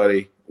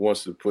 everybody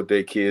wants to put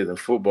their kids in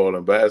football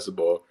and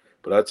basketball,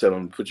 but I tell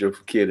them put your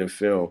kid in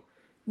film,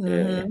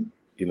 and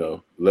you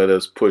know, let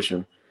us push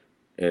them,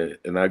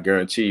 and I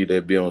guarantee you they'll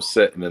be on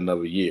set in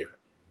another year,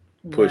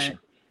 pushing,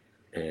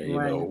 and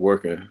you know,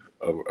 working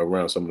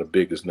around some of the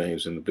biggest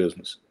names in the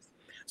business.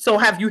 So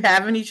have you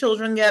have any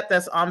children yet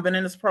that's been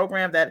in this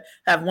program that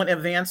have went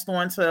advanced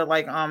on to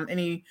like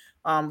any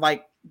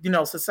like, you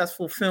know,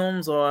 successful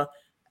films or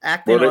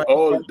acting?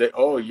 Well, they're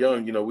all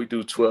young. You know, we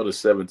do 12 to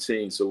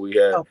 17. So we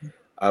had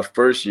our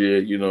first year,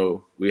 you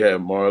know, we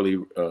had Marley.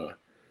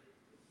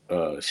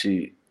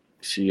 She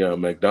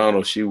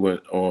McDonald. She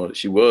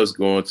was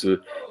going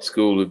to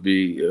school to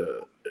be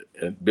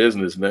in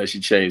business. Now she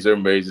changed her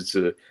major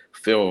to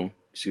film.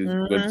 She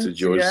went to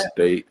Georgia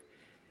State.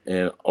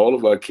 And all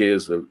of our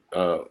kids,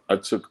 I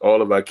took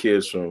all of our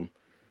kids from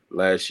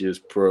last year's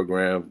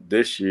program.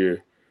 This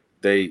year,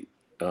 they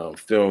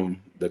filmed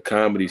the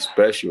comedy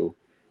special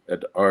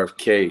at the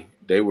RFK.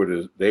 They were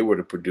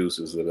the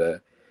producers of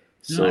that.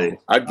 So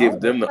I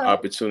give them the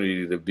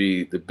opportunity to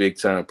be the big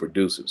time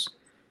producers,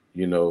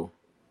 you know.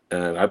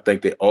 And I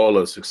think they all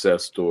are a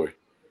success story.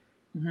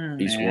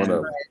 Each one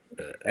of them.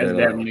 That's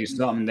definitely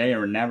something they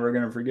are never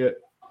gonna forget.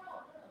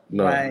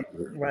 No,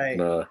 right.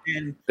 No. I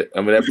mean,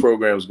 that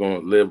program is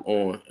going to live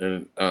on,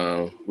 and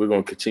we're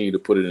going to continue to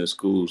put it in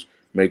schools,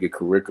 make it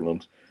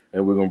curriculums,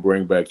 and we're going to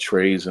bring back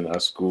trades in our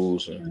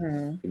schools,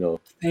 and you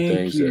know,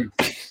 things that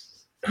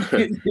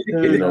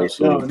you know,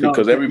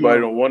 because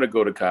everybody don't want to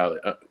go to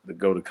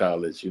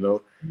college, you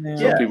know.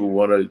 Some people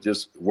want to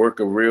just work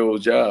a real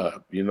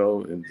job, you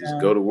know, and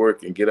just go to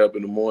work and get up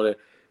in the morning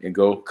and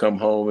come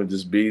home and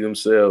just be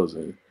themselves.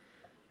 And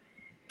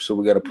so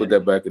we got to put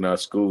that back in our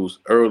schools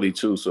early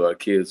too, so our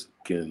kids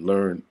can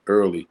learn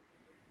early.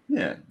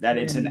 Yeah, that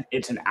it's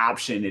an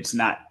option. It's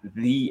not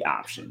the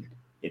option.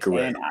 It's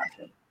an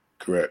option.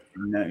 Correct.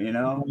 You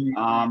know.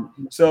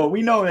 So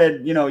we know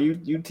that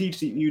you teach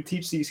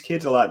these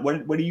kids a lot.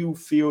 What do you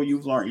feel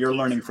you're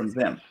learning from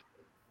them?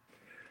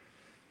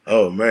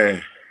 Oh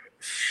man,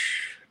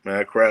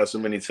 I cried so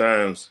many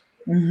times.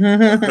 I'm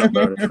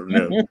learning from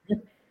them.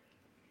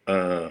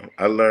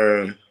 I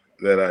learned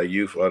that our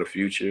youth are the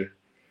future.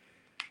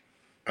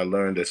 I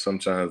learned that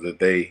sometimes that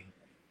they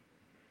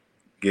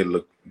get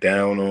looked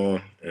down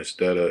on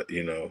instead of,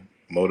 you know,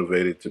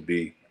 motivated to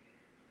be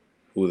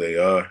who they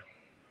are.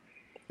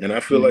 And I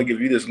feel like if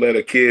you just let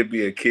a kid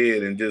be a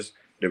kid and just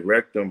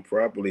direct them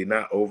properly,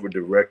 not over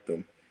direct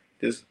them,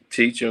 just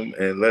teach them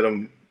and let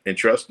them and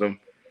trust them,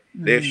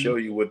 they'll show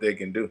you what they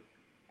can do.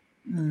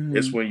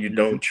 It's when you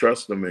don't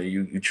trust them and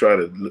you try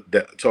to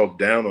talk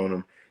down on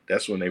them,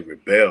 that's when they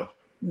rebel.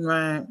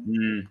 Right.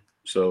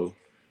 So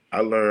I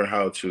learned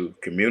how to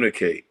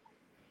communicate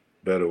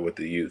better with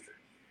the youth.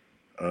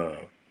 I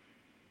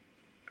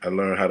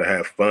learned how to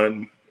have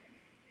fun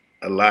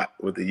a lot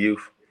with the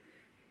youth.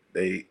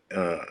 They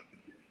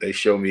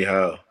show me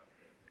how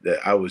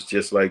that I was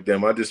just like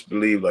them. I just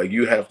believe like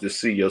you have to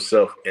see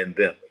yourself in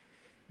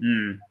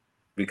them,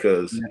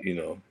 because you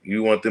know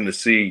you want them to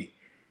see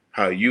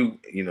how you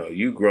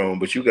grown,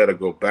 but you got to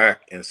go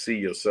back and see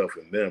yourself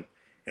in them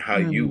and how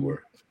you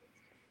were.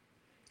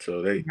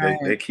 So they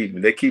keep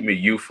me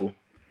youthful.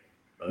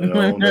 I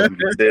don't know if you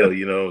can tell,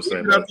 you know what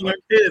I'm saying?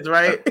 Kids,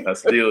 right? I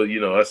still, you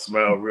know, I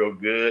smile real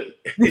good.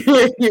 Then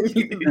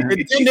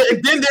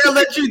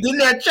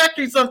they'll check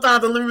you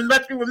sometimes and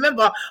let you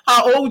remember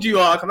how old you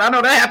are, because I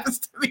know that happens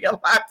to me a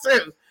lot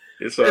too.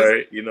 It's all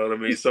right, you know what I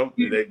mean. Some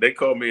they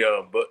call me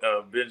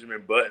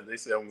Benjamin Button. They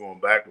say I'm going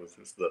backwards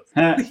and stuff.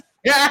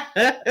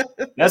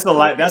 That's a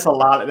lot. That's a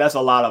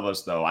lot of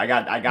us, though. I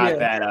got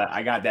that.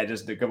 I got that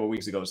just a couple of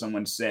weeks ago.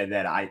 Someone said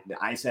that I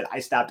said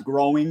I stopped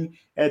growing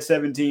at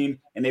 17,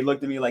 and they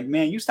looked at me like,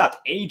 "Man, you stopped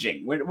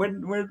aging. What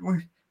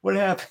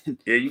happened?"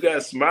 Yeah, you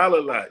gotta smile a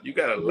lot. You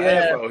gotta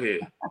laugh out here.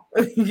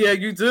 Yeah,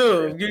 you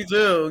do. You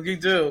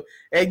do.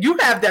 And you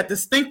have that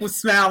distinctive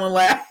smile and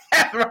laugh,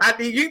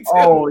 Rodney. You do.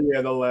 Oh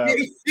yeah, the laugh.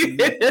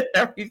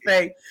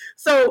 Everything.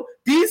 So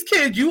these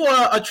kids, you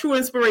are a true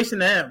inspiration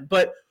to them.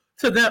 But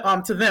to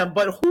them.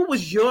 But who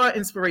was your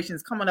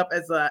inspirations coming up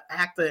as an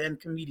actor and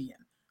comedian?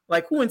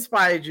 Like, who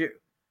inspired you?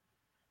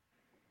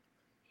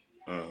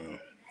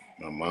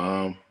 My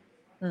mom.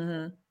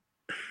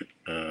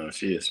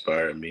 She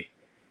inspired me.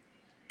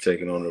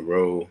 Taking on the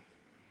role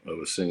of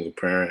a single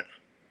parent.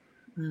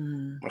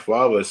 My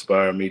father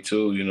inspired me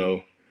too, you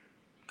know,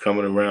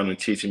 coming around and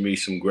teaching me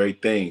some great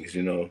things,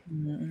 you know,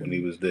 when he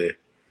was there.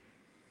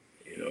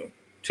 You know,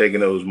 taking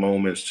those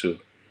moments to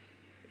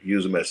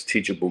use them as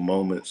teachable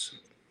moments,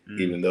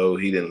 even though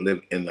he didn't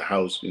live in the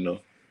house, you know,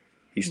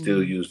 he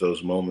still used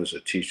those moments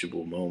as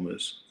teachable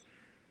moments.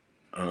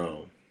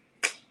 I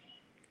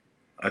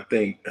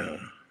think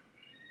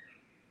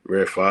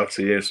Red Fox,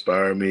 he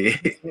inspired me.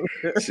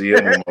 See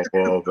him on my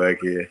ball back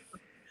here.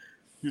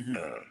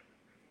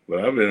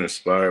 But I've been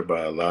inspired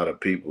by a lot of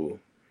people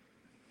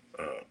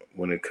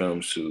when it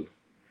comes to,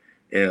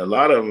 and a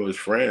lot of them was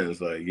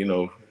friends. Like, you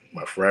know,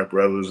 my frat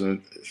brothers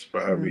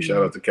inspired me.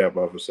 Shout out to Cap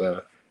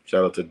Officer.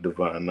 Shout out to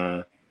Divine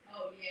Nine.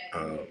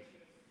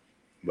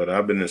 But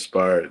I've been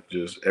inspired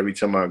just every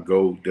time I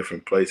go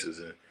different places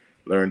and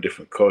learn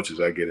different cultures,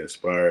 I get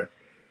inspired.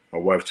 My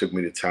wife took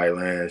me to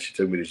Thailand. She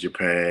took me to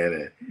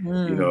Japan,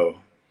 and you know,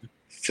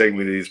 she take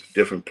me to these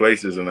different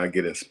places, and I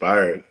get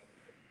inspired.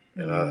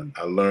 And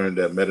I learned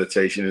that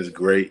meditation is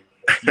great.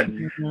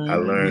 I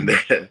learned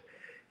that,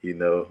 you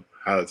know,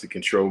 how to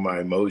control my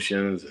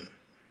emotions, and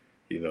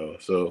you know,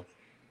 so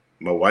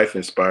my wife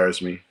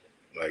inspires me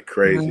like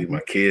crazy.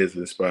 My kids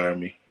inspire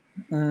me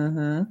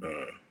on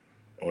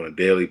a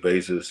daily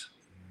basis.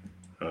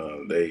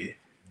 They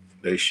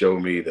show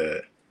me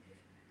that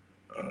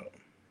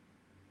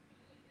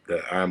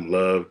that I'm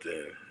loved,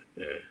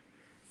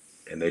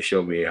 and they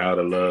show me how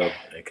to love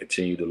and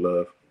continue to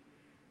love.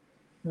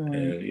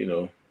 And you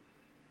know,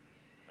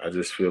 I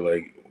just feel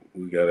like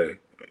we gotta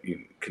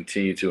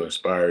continue to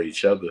inspire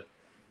each other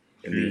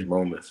in these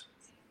moments.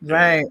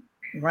 Right.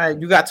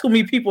 You got too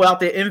many people out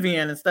there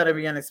envying instead of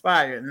being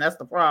inspired, and that's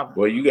the problem.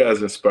 Well, you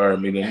guys inspire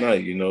me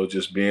tonight. You know,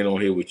 just being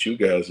on here with you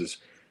guys is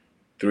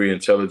 3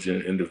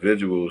 intelligent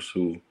individuals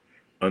who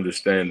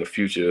understand the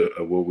future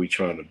of what we're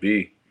trying to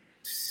be.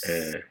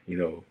 And, you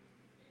know,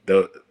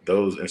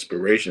 those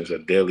inspirations are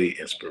daily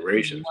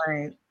inspirations.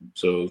 Right.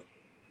 So,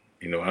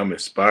 you know, I'm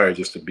inspired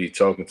just to be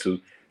talking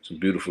to some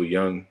beautiful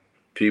young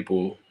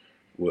people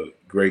with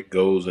great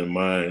goals in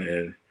mind.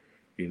 And,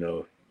 you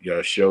know,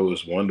 your show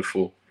is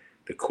wonderful.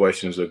 The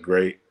questions are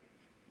great.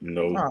 You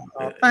know,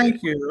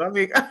 thank you. I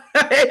mean,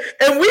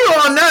 and we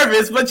all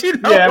nervous, but you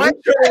know,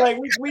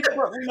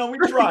 we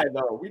try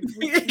though. We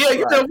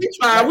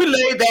try. We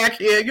laid back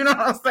here. You know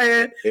what I'm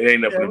saying? It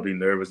ain't nothing to be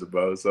nervous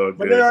about. It's all good.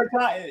 But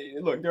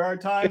there are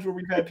times where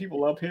we've had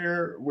people up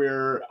here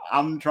where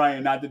I'm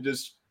trying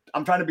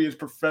to be as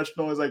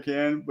professional as I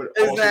can, but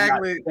also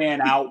not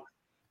stand out.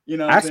 You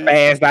know, I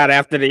spazzed out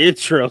after the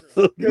intro.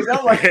 Because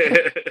I'm like,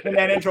 and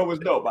that intro was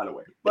dope, by the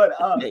way. But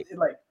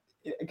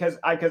because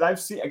I've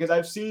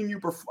seen you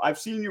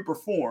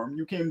perform.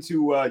 You came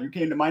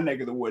to my neck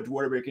of the woods,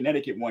 Waterbury,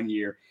 Connecticut, one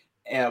year,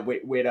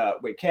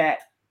 with Cat.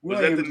 Was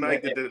that the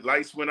night that the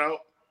lights went out?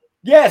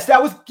 Yes,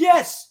 that was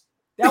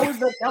that was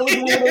the one where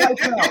the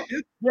lights went out.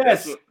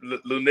 Yes,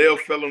 Lunel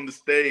fell on the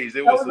stage.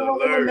 It was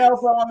hilarious. Lunel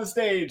fell on the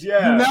stage.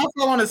 Yeah, Lunel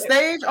fell on the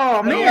stage.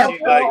 Oh man!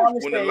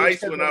 When the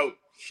lights went out,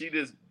 she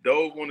just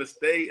dove on the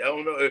stage. I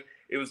don't know.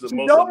 It was the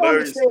most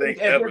hilarious thing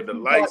ever. The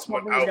lights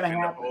went out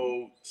in the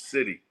whole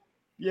city.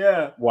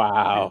 Yeah.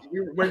 Wow.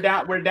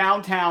 We're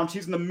downtown.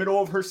 She's in the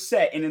middle of her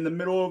set, and in the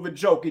middle of a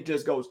joke, it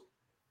just goes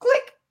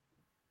click.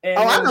 And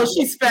I know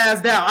she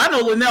spazzed out. I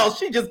know Lunel.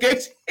 She just gave.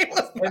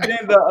 And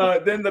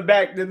then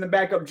the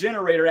backup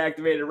generator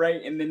activated,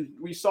 right? And then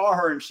we saw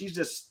her, and she's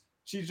just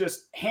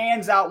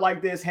hands out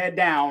like this, head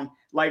down,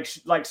 like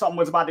something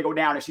was about to go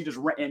down, and she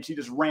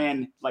just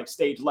ran like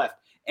stage left.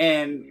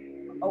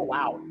 And oh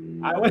wow,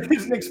 I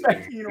wasn't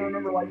expecting you to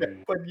remember like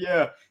that, but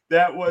yeah,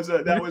 that was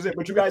it.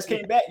 But you guys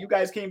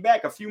came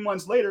back a few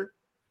months later,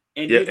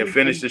 and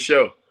finished the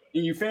show.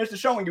 And you finished the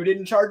show, and you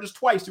didn't charge us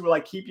twice. You were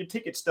like, keep your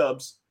ticket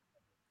stubs.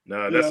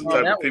 No, that's the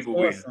type of people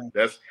awesome.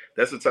 That's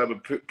the type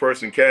of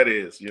person Cat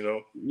is, you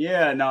know.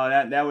 Yeah, no,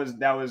 that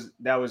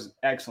was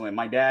excellent.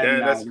 My dad.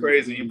 Yeah, that's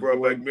crazy. You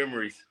brought back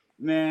memories.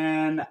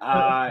 Man,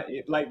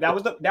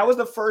 that was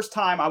the first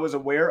time I was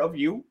aware of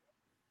you.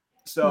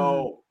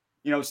 So.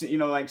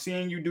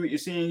 Seeing you do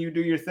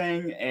your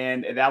thing,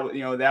 and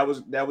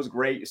that was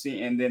great.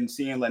 Seeing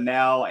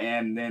Linnell,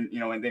 and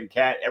then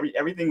Kat,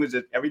 everything was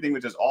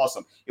just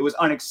awesome. It was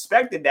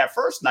unexpected that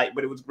first night,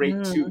 but it was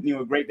great too.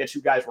 Great that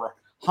you guys were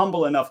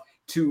humble enough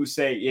to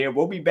say, yeah,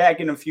 we'll be back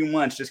in a few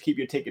months. Just keep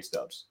your ticket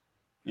stubs.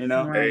 You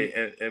know.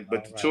 Hey,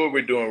 but the tour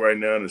we're doing right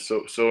now is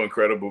so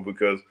incredible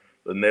because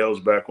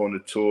Linnell's back on the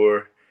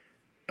tour,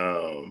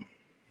 and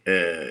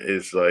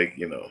it's like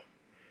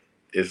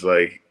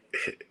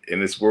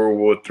and it's World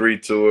War III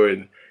tour,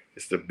 and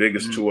it's the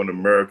biggest tour in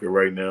America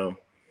right now.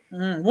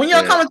 When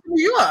y'all coming to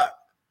New York?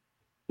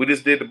 We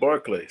just did the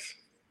Barclays.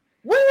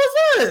 When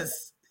was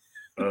this?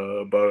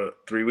 About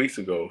 3 weeks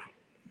ago.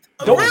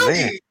 Oh,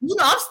 really? Man.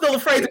 I'm still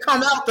afraid to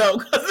come out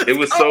though. It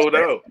was sold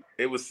out.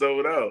 It was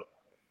sold out.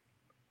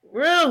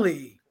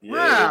 Really?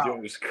 Yeah, wow.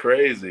 It was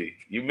crazy.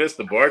 You missed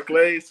the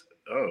Barclays?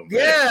 Oh,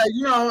 yeah,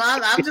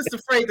 I'm just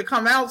afraid to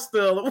come out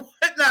still.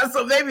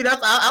 So maybe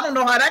I don't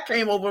know how that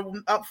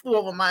flew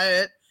over my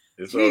head.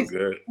 It's all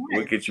good.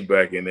 We'll get you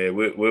back in there.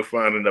 We'll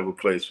find another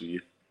place for you.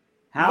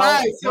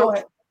 Go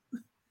ahead.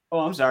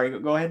 Oh, I'm sorry.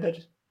 Go ahead,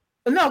 Duchess.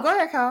 No, go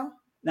ahead, Kyle.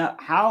 Now,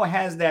 how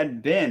has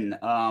that been?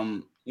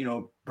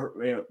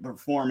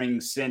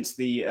 Performing since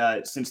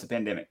the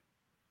pandemic.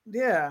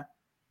 Yeah.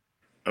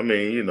 I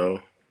mean,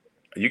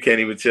 you can't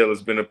even tell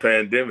it's been a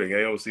pandemic.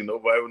 I don't see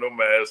nobody with no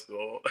mask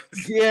on.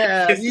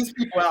 Yeah, these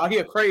people out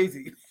here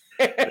crazy.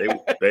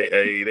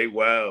 they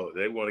wild.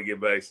 They want to get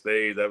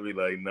backstage. I'd be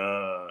like,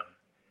 nah,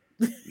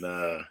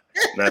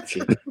 not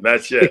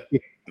yet.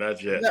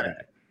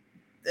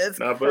 That's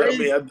but I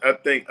mean,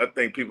 I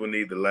think people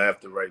need the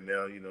laughter right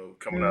now.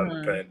 Coming out of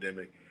the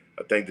pandemic,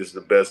 I think this is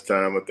the best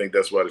time. I think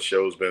that's why the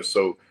show's been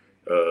so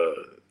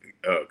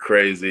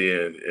crazy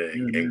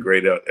and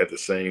great at the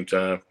same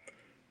time.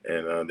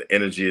 And the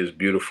energy is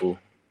beautiful.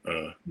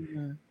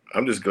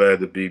 I'm just glad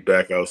to be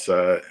back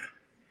outside.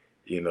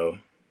 You know,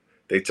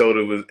 they told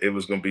it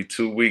was going to be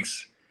 2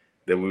 weeks,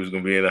 that we was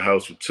going to be in the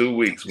house for 2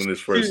 weeks when this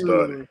first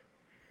started.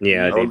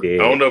 Yeah, they did.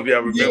 I don't know if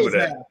y'all remember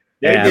that.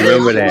 Yeah, I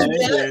remember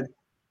that.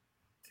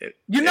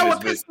 You know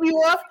what pissed me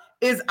off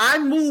is I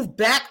moved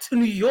back to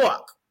New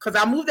York because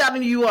I moved out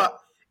of New York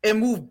and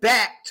moved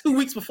back 2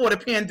 weeks before the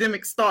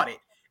pandemic started.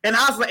 And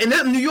I was like,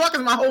 and New York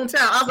is my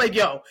hometown. I was like,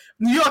 yo,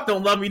 New York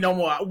don't love me no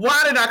more.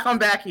 Why did I come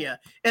back here?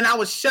 And I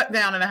was shut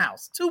down in the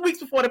house 2 weeks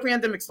before the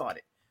pandemic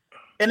started.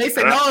 And they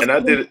said, I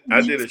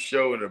did a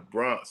show in the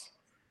Bronx,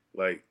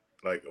 like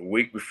a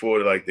week before,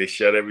 like they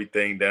shut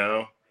everything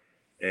down.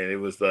 And it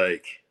was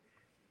like,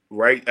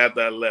 right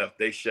after I left,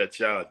 they shut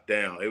y'all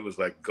down. It was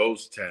like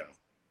ghost town.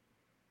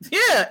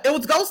 Yeah, it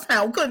was ghost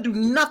town. We couldn't do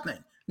nothing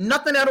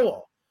at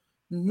all.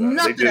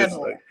 Nothing at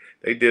all.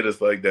 They did us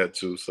like that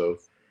too. So,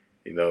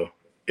 you know,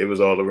 it was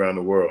all around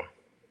the world.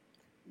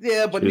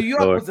 Yeah, but New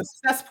York was a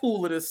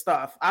cesspool of this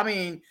stuff. I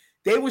mean,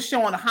 they were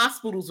showing the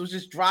hospitals was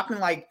just dropping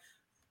like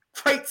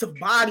crates of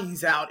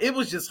bodies out. It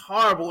was just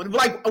horrible.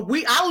 Like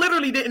I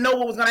literally didn't know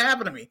what was going to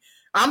happen to me.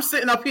 I'm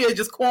sitting up here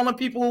just calling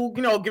people,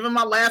 you know, giving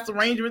my last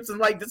arrangements and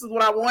like, this is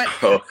what I want.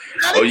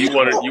 You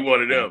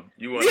wanted them.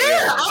 I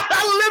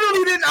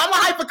literally didn't. I'm a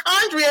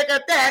hypochondriac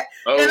at that.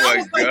 Oh and my I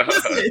was like,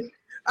 listen,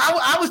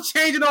 I was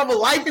changing over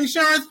life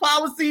insurance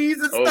policies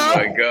and stuff. Oh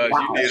my gosh,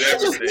 you did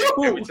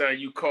everything. Every time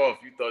you cough,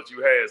 you thought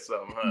you had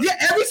something, huh? Yeah,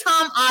 every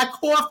time I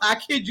coughed, I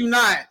kid you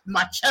not,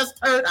 my chest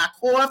hurt, I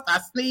coughed, I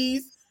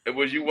sneezed. And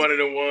was you one of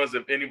the ones,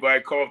 if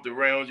anybody coughed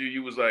around you,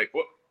 you was like,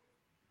 what?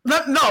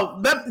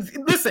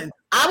 Listen,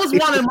 I was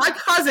one of my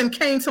cousin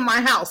came to my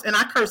house and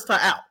I cursed her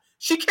out.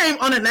 She came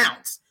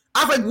unannounced.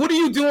 I was like, what are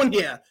you doing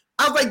here?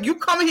 I was like, you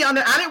coming here?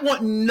 I didn't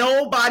want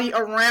nobody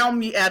around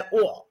me at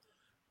all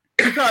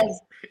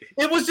because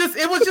it was just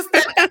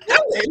that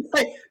feeling.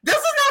 Like, this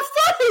is not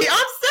funny.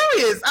 I'm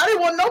serious. I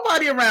didn't want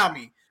nobody around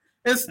me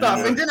and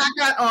stuff. And then I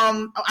got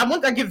I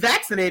went to get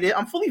vaccinated.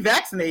 I'm fully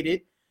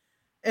vaccinated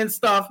and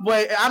stuff,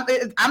 but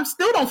I'm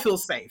still don't feel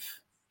safe.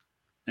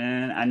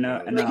 And I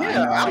know.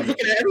 I was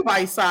looking at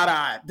everybody's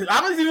side-eyed.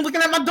 I was even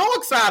looking at my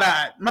dog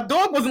side-eyed. My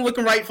dog wasn't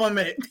looking right for a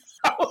minute.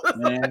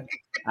 Man,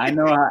 I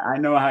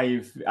know how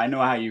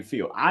you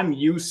feel. I'm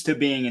used to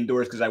being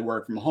indoors because I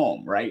work from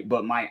home, right?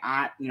 But my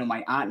aunt and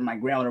my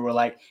grandmother were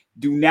like,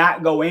 "Do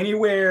not go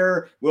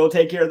anywhere. We'll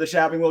take care of the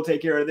shopping. We'll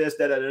take care of this,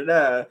 da da da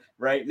da."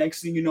 Right?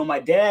 Next thing you know, my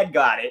dad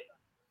got it.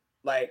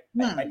 Like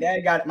my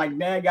dad got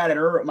it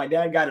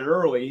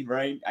early,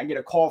 right? I get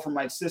a call from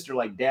my sister,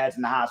 like, Dad's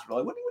in the hospital.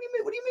 Like, what do you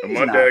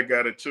mean? My dad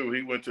got it too.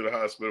 He went to the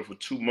hospital for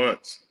 2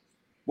 months.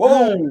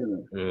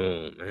 Whoa.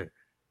 Oh,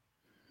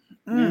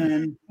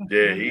 man.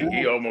 Yeah,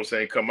 he almost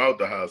ain't come out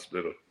the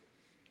hospital.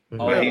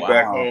 But he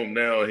back home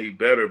now. He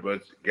better,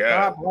 but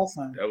God bless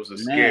him. That was a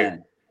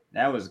scare.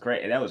 That was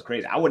great. That was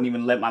crazy. I wouldn't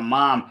even let my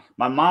mom.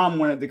 My mom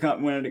wanted to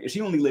come. She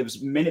only lives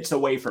minutes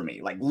away from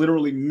me, like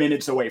literally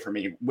minutes away from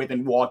me,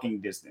 within walking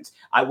distance.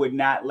 I would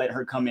not let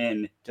her come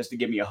in just to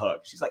give me a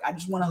hug. She's like, I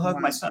just want to hug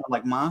my son. I'm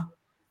like, Ma,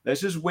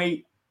 let's just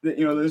wait.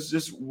 Let's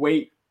just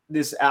wait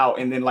this out.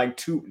 And then like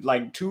 3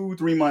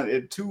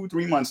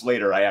 months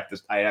later, I have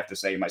to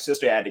say, my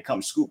sister had to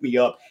come scoop me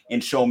up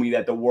and show me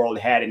that the world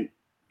hadn't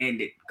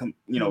ended,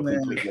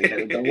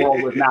 completely. The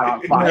world was not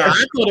on fire.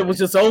 I thought it was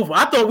just over.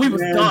 I thought we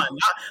was done.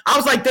 I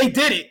was like, they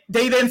did it.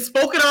 They then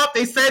spoke it up.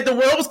 They said the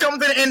world was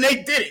coming to the end. They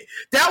did it.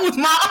 That was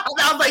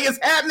I was like, it's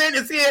happening.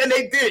 It's here, and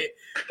they did it.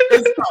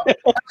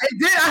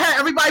 I had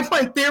everybody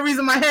putting theories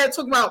in my head,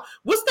 talking about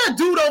what's that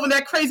dude over,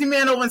 that crazy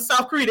man over in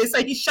South Korea. They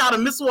say he shot a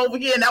missile over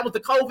here, and that was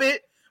the COVID.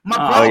 My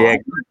brother was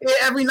here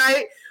every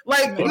night.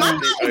 Like, my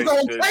mind was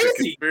going crazy.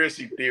 The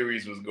conspiracy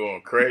theories was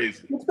going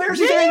crazy.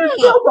 Conspiracy theories were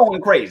still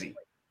going crazy.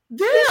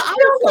 Yeah, I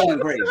was going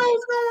crazy. What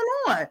was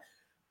going on?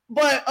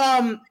 But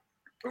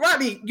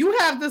Rodney, you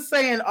have this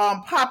saying,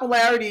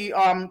 popularity,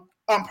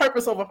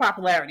 purpose over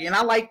popularity, and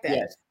I like that.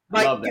 Yes,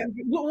 like, love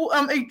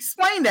that.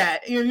 Explain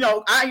that. And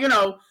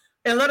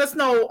let us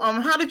know.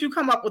 How did you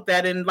come up with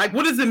that, and like,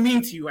 what does it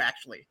mean to you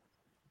actually?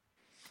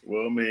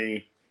 Well, I mean,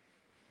 it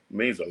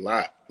means a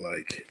lot.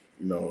 Like,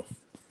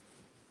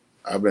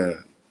 I've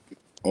been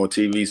on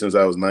TV since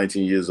I was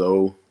 19 years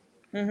old.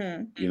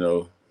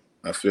 Mm-hmm.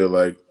 I feel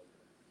like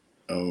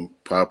I'm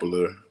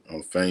popular,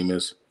 I'm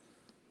famous,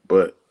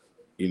 but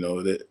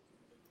that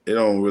it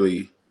don't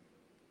really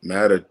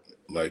matter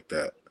like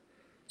that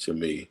to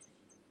me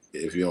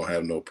if you don't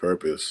have no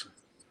purpose.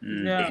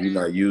 Yeah. If you're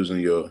not using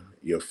your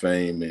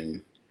fame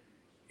and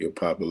your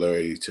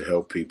popularity to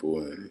help people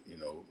and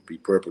be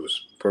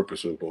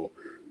purposeful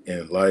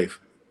in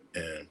life.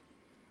 And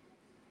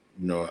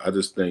I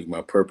just think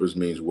my purpose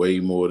means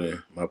way more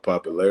than my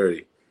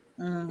popularity.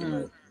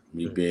 Mm-hmm.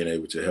 Me being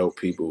able to help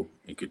people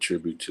and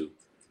contribute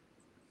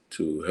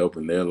to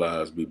helping their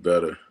lives be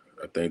better.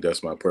 I think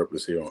that's my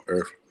purpose here on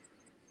earth.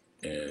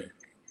 And,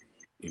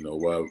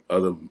 while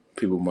other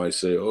people might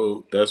say,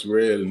 oh, that's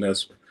red and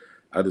that's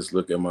I just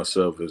look at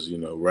myself as, you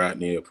know,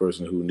 Rodney, a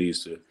person who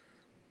needs to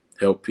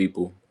help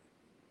people.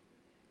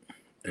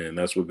 And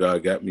that's what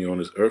God got me on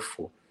this earth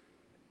for.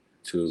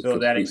 So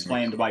that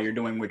explains why you're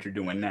doing what you're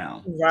doing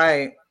now.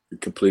 Right. To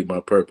complete my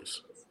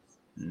purpose.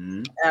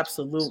 Mm-hmm.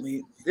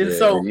 Absolutely. And Yeah,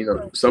 so, and, you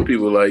know, some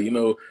people are like, you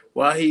know,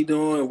 why he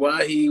doing,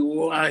 why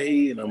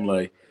he? And I'm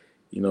like,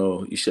 you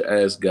know, you should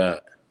ask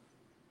God.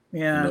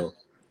 yeah. You know,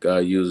 God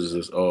uses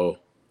us all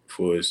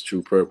for his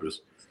true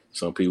purpose.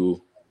 Some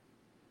people,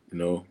 you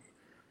know,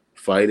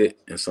 fight it,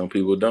 and some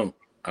people don't.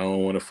 I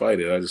don't want to fight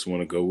it. I just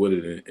want to go with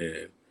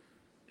it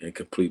and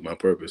complete my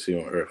purpose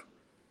here on earth.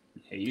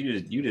 Hey, you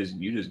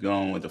just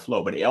going with the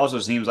flow. But it also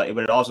seems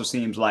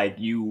like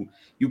you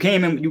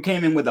came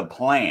in with a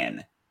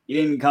plan.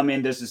 You didn't come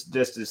in just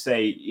to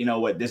say, you know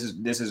what, this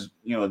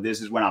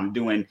is what I'm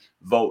doing.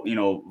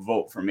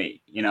 Vote for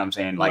me. You know what I'm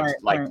saying?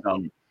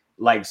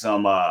 Like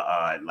some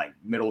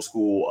middle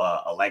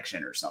school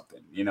election or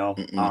something, you know.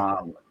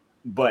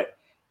 But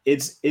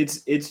it's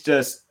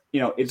just, you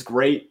know, it's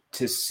great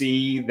to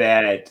see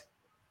that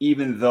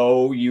even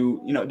though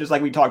you know, just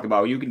like we talked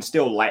about, you can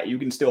still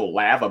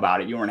laugh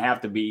about it. You don't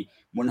have to be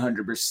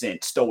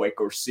 100%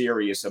 stoic or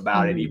serious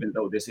about it, even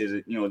though this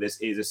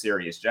is a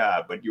serious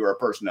job, but you're a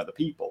person of the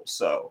people.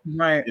 So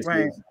right.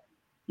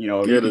 You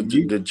know, yeah,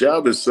 the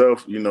job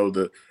itself, you know,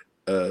 the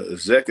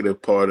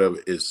executive part of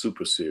it is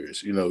super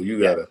serious. You know,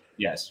 you gotta,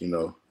 yes, you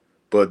know,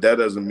 but that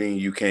doesn't mean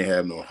you can't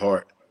have no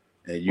heart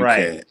and you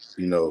can't,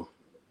 you know,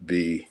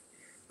 be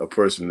a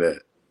person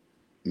that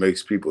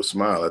makes people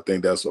smile. I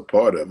think that's a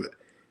part of it.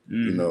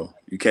 You know,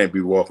 you can't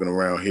be walking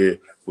around here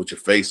with your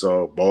face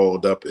all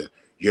balled up and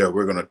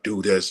we're gonna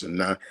do this and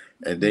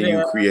then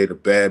you create a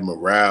bad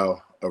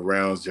morale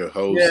around your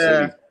whole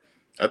city.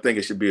 I think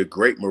it should be a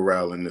great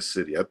morale in the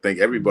city. I think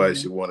everybody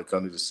should want to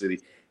come to the city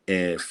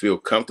and feel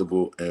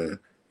comfortable. And,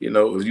 you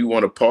know, if you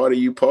want to party,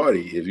 you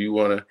party. If you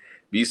want to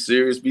be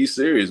serious, be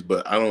serious.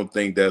 But I don't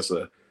think that's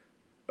a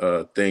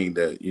thing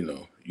that, you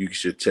know, you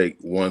should take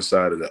one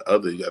side or the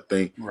other. I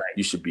think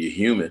you should be a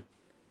human.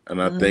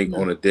 And I think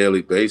on a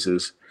daily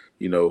basis,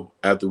 you know,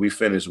 after we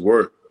finish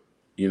work,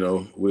 you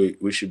know,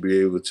 we should be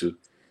able to,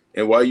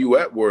 and while you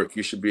at work,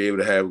 you should be able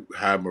to have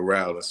high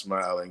morale and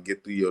smile and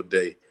get through your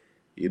day.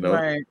 You know,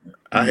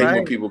 I hate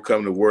when people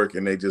come to work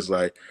and they just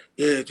like,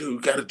 yeah, dude,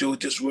 we got to do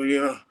it this way.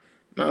 You know,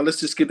 no, let's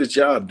just get the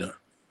job done.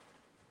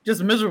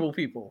 Just miserable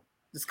people.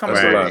 Just come.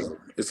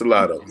 It's a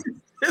lot of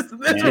them.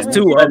 It's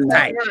too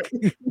uptight.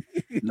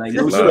 Like,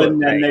 no sudden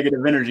that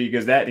negative energy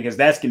because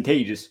that's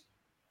contagious.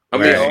 I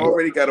mean, I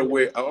already gotta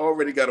wear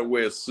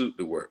a suit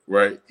to work,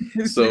 right?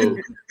 So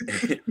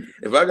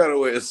if I gotta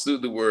wear a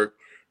suit to work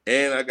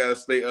and I gotta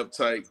stay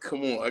uptight,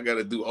 come on, I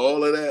gotta do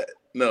all of that.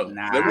 No,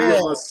 let me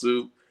wear my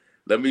suit.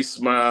 Let me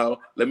smile.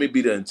 Let me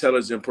be the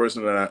intelligent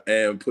person that I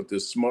am. Put the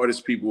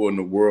smartest people in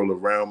the world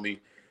around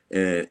me,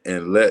 and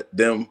let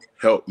them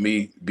help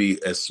me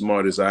be as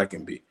smart as I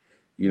can be.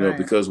 You know,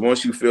 because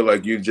once you feel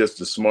like you're just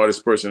the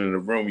smartest person in the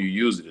room, you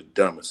usually the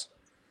dumbest.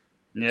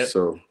 Yeah.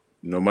 So,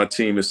 you know, my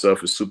team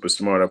itself is super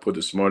smart. I put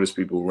the smartest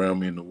people around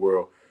me in the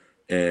world,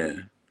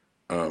 and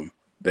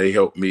they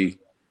help me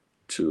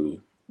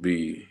to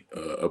be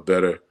a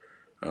better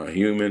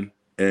human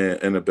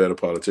and a better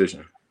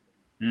politician.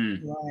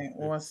 Right,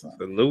 awesome.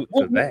 Salute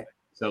to that.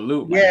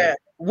 Salute. Yeah.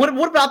 What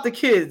about the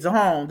kids at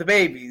home, the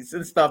babies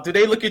and stuff? Do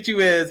they look at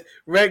you as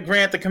Red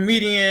Grant, the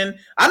comedian?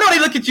 I know they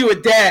look at you as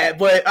dad,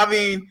 but I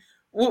mean,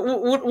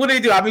 what do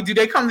they do? I mean, do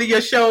they come to your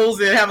shows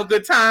and have a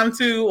good time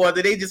too, or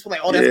do they just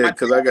like, oh, that's my?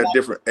 Because I got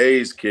different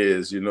age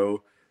kids. You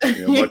know,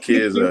 my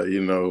kids are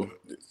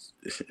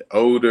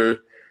older,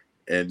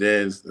 and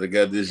then I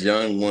got this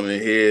young one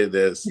in here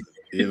that's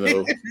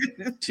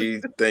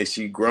she thinks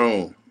she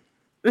grown.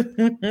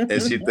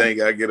 And she think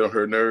I get on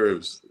her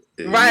nerves.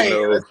 Right,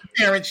 as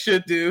parents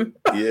should do.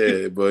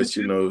 Yeah, but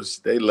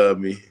they love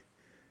me.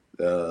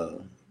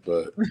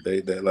 But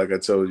they like I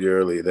told you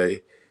earlier,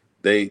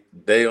 they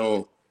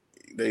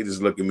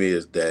just look at me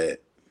as dad.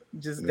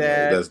 Just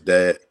dad. That's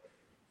dad.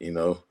 You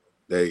know,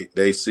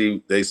 they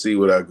see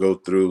what I go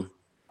through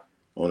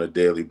on a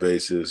daily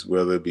basis,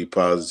 whether it be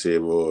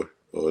positive or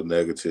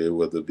negative,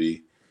 whether it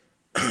be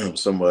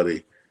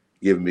somebody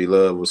giving me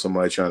love or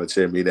somebody trying to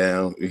tear me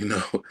down, you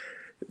know.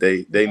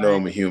 They know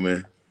I'm a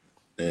human,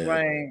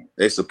 and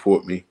they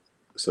support me.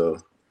 So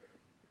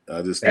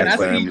I just think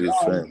family is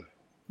family.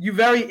 You're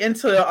very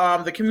into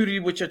the community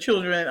with your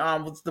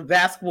children. With the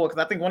basketball,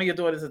 because I think one of your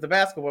daughters is the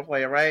basketball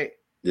player, right?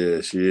 Yeah,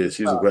 she is.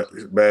 She's a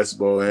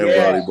basketball and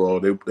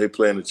volleyball. They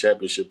play in the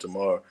championship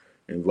tomorrow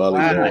in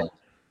volleyball,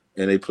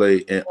 and they play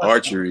in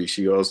archery.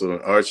 She also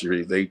in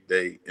archery. They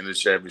in the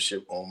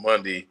championship on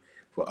Monday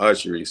for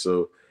archery.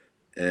 So,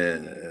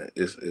 and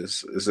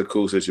it's a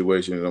cool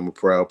situation. And I'm a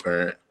proud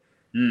parent.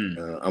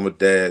 I'm a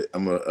dad.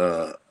 I'm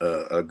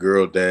a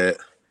girl dad.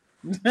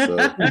 So,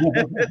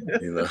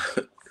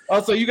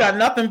 so you got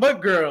nothing but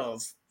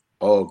girls.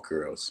 All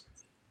girls.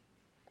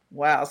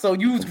 Wow. So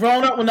you've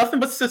grown up with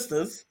nothing but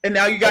sisters, and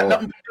now you got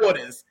nothing but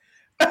daughters.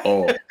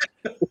 Oh.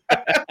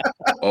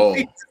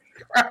 Jesus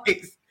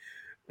Christ.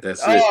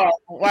 That's it.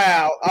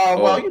 Wow.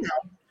 Well,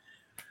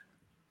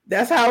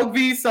 That's how it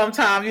be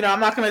sometimes. I'm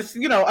not gonna.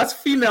 Us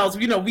females.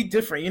 We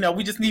different.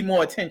 We just need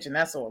more attention.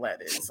 That's all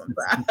that is.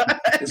 Sometimes.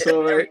 It's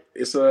all right.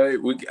 It's all right.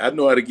 I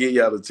know how to get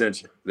y'all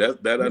attention.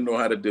 That I know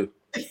how to do.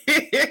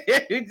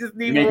 You just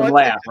need Make more them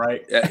laugh,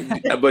 right?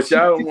 But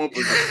y'all don't want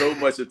so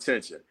much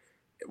attention.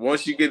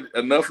 Once you get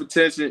enough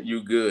attention,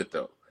 you good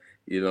though.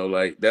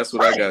 Like that's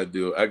what I gotta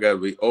do. I gotta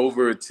be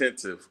over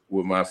attentive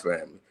with my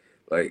family.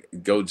 Like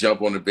go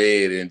jump on the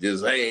bed and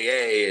just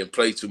hey and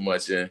play too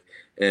much and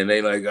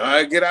they like, all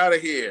right, get out of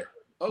here.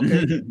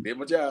 Okay, did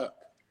my job.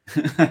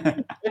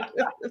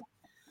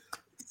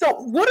 So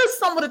what are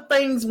some of the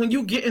things when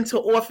you get into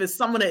office,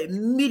 some of the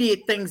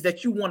immediate things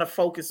that you want to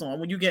focus on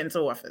when you get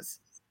into office?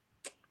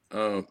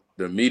 The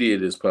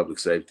immediate is public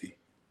safety.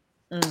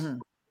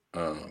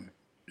 Mm-hmm.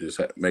 Just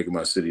making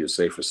my city a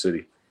safer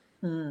city.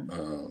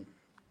 Mm-hmm.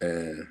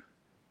 And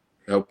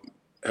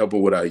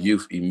helping with our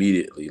youth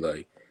immediately,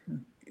 like,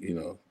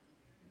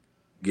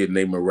 getting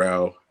their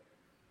morale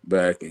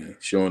back and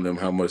showing them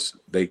how much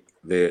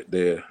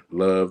they're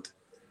loved.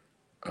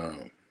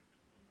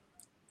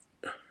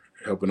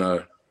 Helping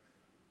our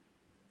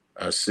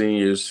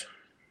seniors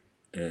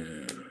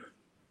and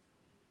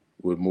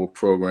with more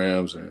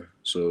programs, and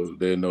so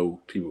they know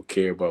people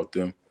care about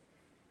them.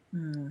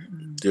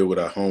 Mm-hmm. Deal with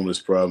our homeless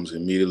problems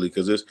immediately,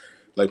 because it's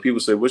like people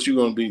say, "What you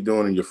going to be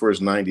doing in your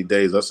first 90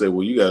 days?" I say,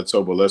 "Well, you got to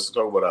talk about. Let's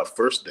talk about our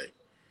first day."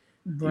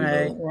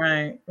 Right.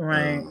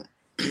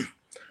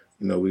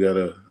 We got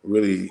to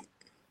really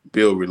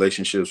build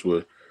relationships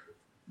with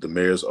the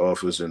mayor's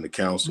office and the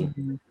council,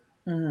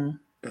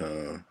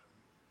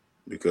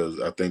 because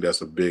I think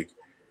that's a big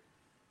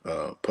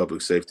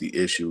public safety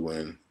issue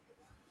when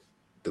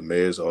the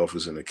mayor's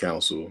office and the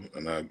council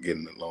are not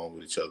getting along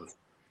with each other,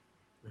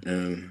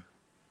 and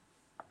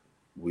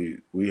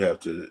we have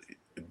to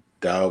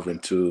delve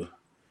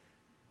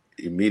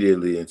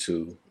immediately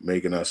into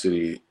making our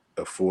city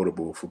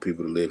affordable for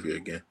people to live here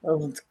again.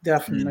 Oh,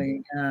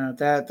 definitely.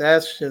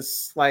 That's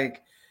just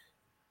like,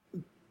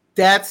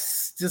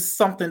 that's just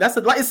something. It's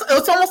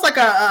almost like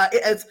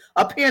it's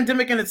a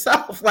pandemic in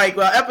itself, like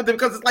epidemic,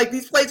 because it's like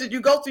these places you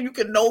go to, you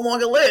can no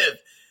longer live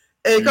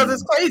because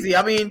it's crazy.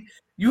 I mean,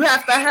 you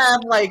have to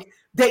have like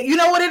that. You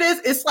know what it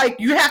is? It's like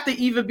you have to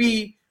either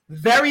be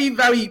very,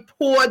 very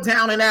poor,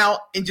 down and out,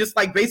 and just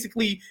like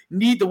basically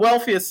need the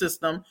welfare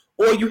system,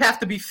 or you have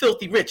to be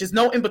filthy rich. There's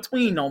no in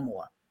between no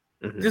more.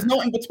 Mm-hmm. There's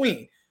no in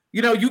between.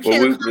 You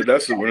can't.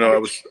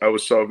 I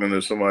was talking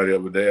to somebody the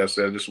other day. I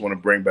said, I just want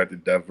to bring back the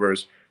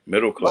diverse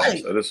middle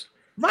class.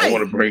 Right. I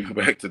want to bring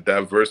back the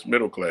diverse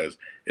middle class.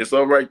 It's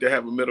all right to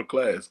have a middle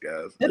class,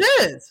 guys. It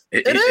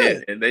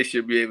is. And they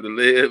should be able to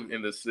live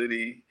in the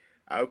city.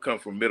 I come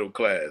from middle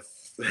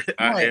class.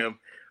 Right.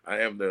 I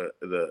am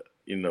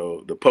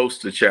the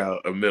poster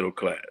child of middle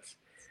class.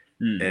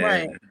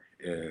 Right.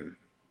 And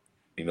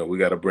we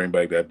got to bring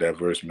back that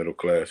diverse middle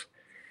class,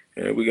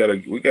 and we gotta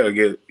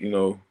get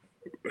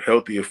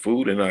healthier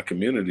food in our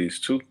communities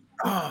too.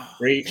 Oh,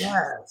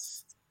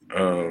 yes.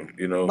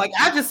 Like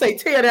I just say,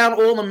 tear down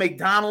all the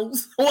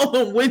McDonald's, all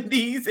the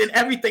Wendy's, and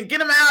everything. Get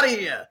them out of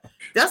here.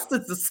 That's the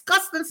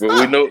disgusting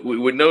stuff. But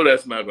we know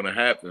that's not going to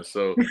happen.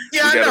 So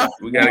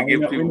we got to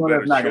give people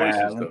better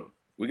choices, though.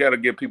 We got to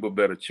give people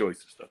better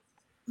choices, though.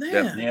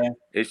 Yeah.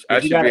 I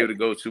should be able to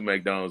go to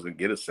McDonald's and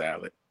get a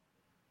salad.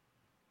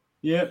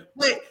 Yeah.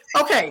 Wait,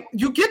 okay,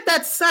 you get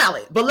that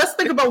salad, but let's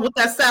think about what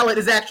that salad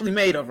is actually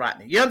made of,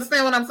 Rodney. You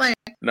understand what I'm saying?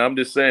 No, I'm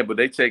just saying, but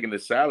they taking the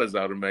salads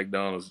out of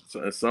McDonald's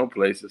in some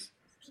places.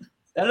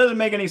 That doesn't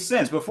make any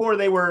sense. Before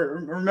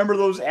remember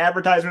those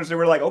advertisements? They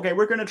were like, okay,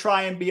 we're going to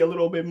try and be a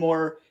little bit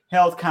more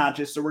health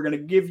conscious. So we're going to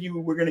give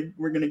you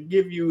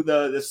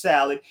the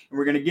salad, and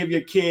we're going to give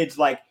your kids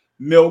like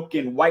milk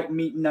and white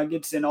meat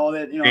nuggets and all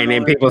that. And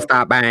then people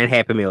stop buying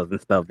Happy Meals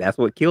and stuff. That's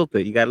what killed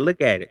it. You got to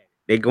look at it.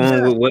 They're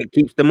going with what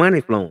keeps the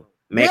money flowing.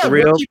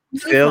 McRib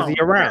sells you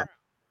around.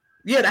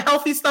 Yeah, the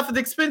healthy stuff is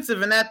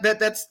expensive, and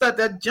that stuff,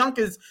 that junk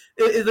is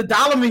a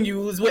dollar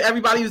menu is what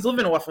everybody was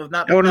living off of.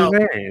 Not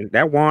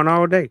that won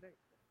all day.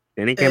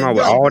 Then he came out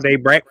with all day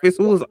breakfast.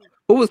 Who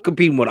was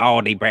competing with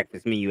all day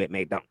breakfast menu at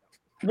McDonald's?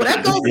 Well,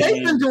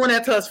 they've been doing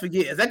that to us for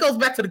years. That goes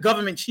back to the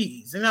government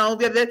cheese.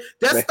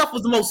 That stuff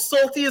was the most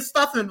saltiest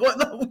stuff. And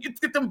you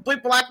get them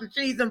big blocks of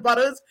cheese and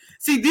butters.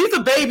 See, these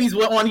are babies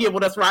were on here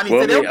with us, Ronnie.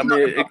 Well,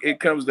 it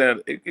comes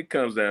down. It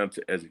comes down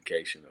to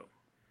education, though.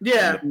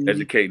 Yeah,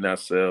 educating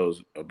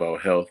ourselves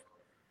about health,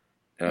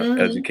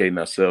 educating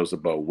ourselves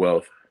about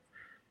wealth.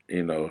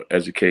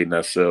 Educating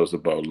ourselves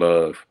about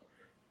love,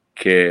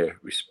 care,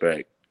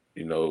 respect.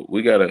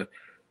 We gotta.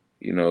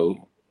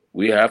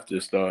 We have to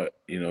start.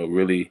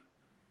 Really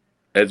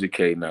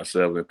educating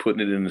ourselves and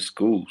putting it in the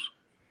schools.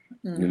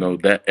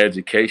 That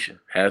education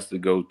has to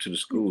go to the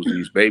schools.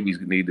 These babies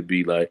need to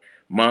be like,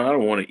 Mom, I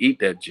don't want to eat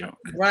that junk.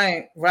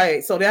 Right.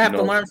 So they have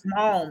to learn from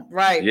home.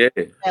 Right. Yeah.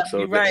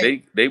 So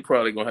they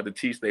probably gonna have to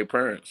teach their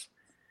parents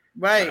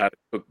how to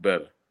cook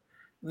better.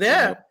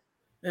 Yeah.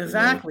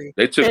 Exactly.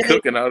 They took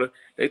cooking out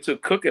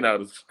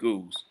of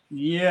schools.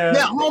 Yeah.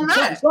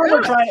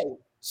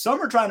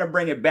 Some are trying to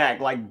bring it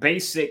back, like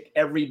basic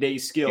everyday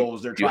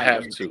skills. You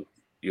have to.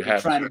 You We're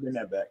have trying to. to bring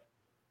that back.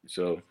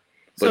 So,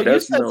 So but you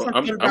that's said I'm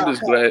something about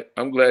just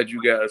glad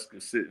you guys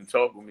could sit and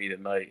talk with me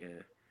tonight,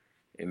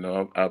 and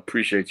I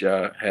appreciate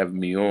y'all having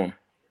me on.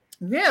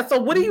 Yeah. So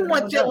what do you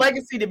want your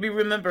legacy to be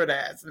remembered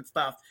as and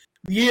stuff?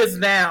 Years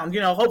down,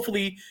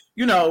 hopefully,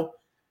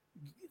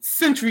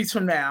 centuries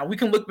from now, we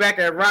can look back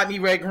at Rodney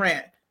Ray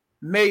Grant,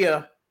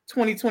 Mayor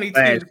 2022.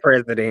 As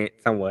president,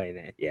 somewhere in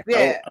that. Yeah.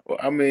 Yeah.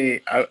 I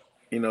mean,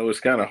 it's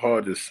kind of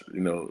hard to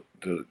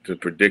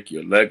predict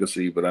your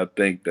legacy, but I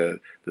think that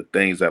the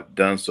things I've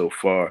done so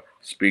far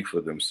speak for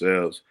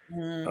themselves.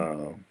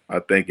 I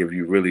think if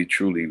you really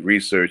truly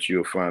research,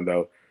 you'll find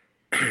out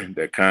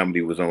that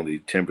comedy was only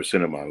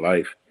 10% of my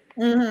life.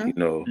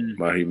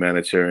 My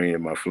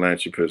humanitarian, my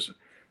philanthropist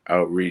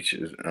outreach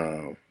is,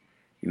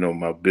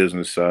 my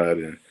business side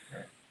and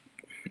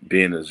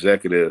being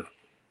executive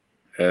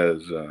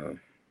has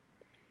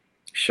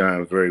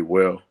shined very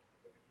well.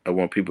 I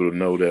want people to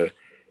know that,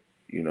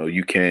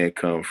 you can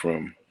come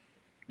from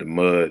the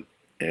mud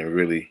and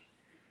really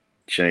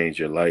change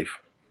your life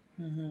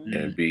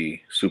and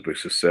be super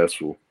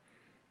successful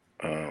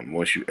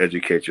once you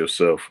educate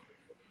yourself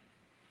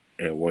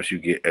and once you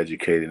get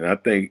educated. And I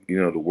think,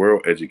 the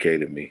world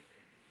educated me.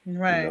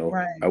 Right.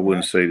 I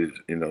wouldn't say that,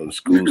 the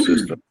school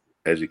system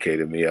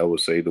educated me. I would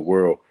say the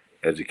world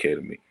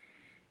educated me.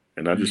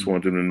 And I just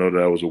want them to know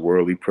that I was a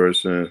worldly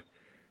person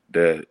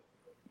that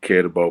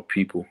cared about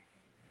people,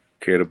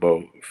 cared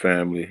about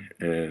family,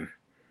 and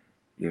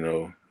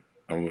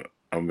I'm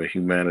a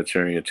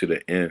humanitarian to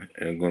the end,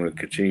 and I'm going to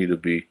continue to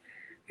be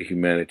a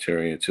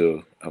humanitarian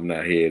until I'm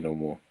not here no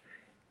more.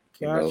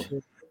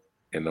 Gotcha.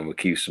 And I'm gonna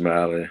keep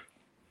smiling.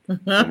 I'm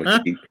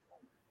gonna keep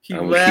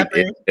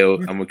laughing.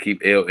 I'm gonna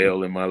keep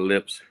LL in my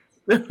lips.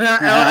 LL,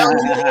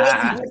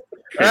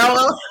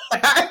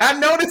 I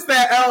noticed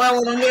that LL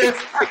on the list.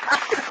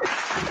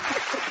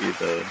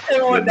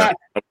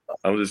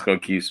 I'm just gonna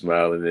keep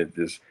smiling and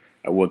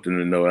I want them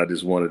to know I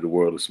just wanted the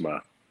world to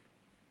smile.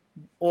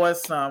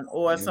 Awesome.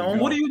 And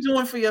what are you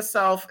doing for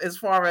yourself as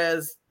far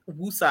as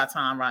Woosah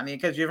time, Rodney?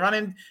 Because you're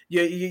running,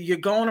 you're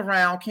going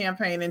around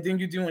campaigning, then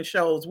you're doing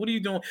shows. What are you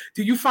doing?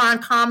 Do you find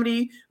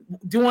comedy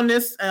doing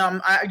this? When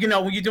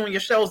you're doing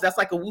your shows, that's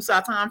like a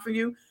Woosah time for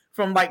you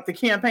from like the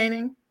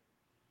campaigning.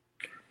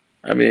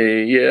 I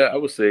mean, yeah, I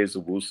would say it's a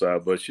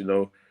Woosah, but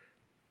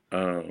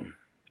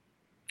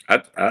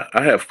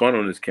I have fun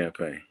on this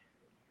campaign.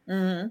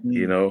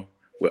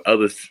 With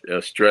others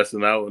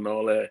stressing out and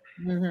all that.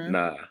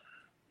 Nah,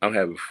 I'm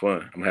having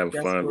fun. That's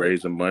fun, good.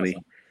 Raising money.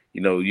 Awesome.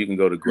 You can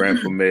go to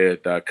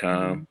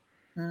grantformayor.com,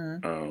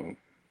 and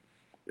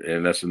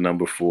that's the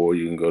number 4.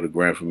 You can go to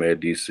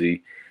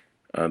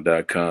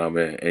grantformayordc.com,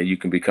 and you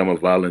can become a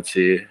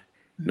volunteer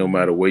no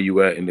matter where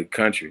you at in the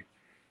country,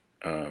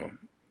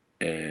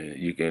 and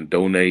you can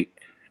donate.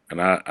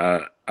 And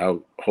I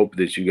hope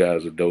that you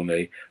guys will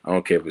donate. I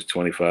don't care if it's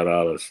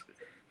 $25.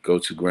 Go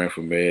to Grant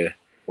for Mayor.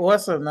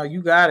 Awesome. No,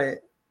 you got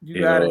it. You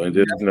got it. And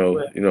just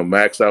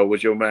max out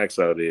what your max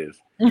out is.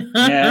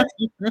 Yeah.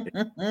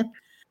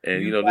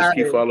 And just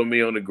keep following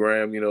me on the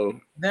gram,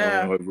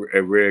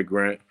 at Red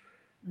Grant.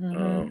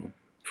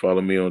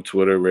 Follow me on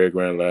Twitter, Red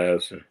Grant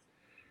Labs,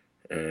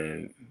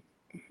 and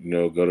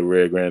go to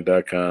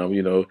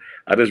redgrant.com.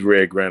 I just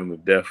Red Grant them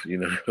to death,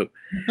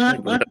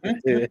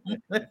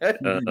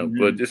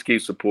 but just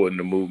keep supporting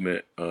the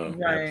movement and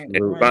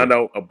find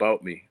out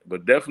about me.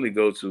 But definitely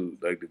go to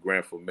like the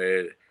Grant for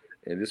Mayor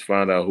and just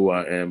find out who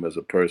I am as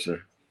a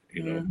person,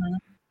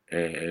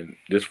 and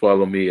just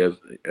follow me as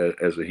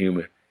a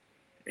human.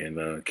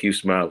 And keep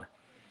smiling.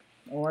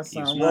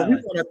 Awesome. Well, we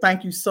want to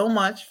thank you so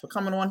much for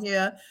coming on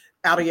here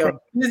out of your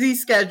busy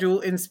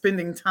schedule and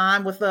spending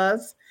time with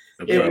us.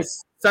 It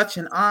was such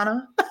an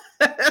honor.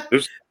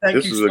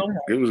 Thank you so much.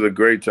 It was a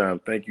great time.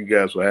 Thank you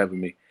guys for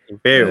having me.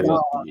 Very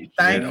well.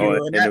 Thank you.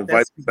 And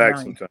invite me back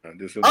sometime.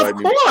 Just invite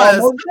me.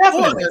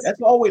 Definitely.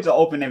 That's always an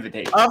open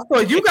invitation. Of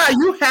course. You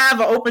have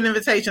an open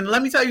invitation.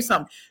 Let me tell you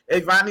something.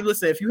 Hey, Rodney,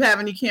 listen, if you have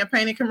any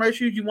campaigning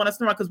commercials you want us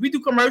to run, because we do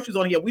commercials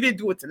on here. We didn't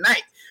do it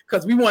tonight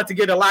because we wanted to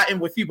get a lot in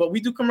with you, but we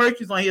do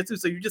commercials on here too.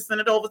 So you just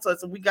send it over to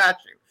us and we got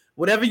you.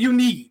 Whatever you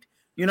need.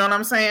 You know what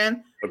I'm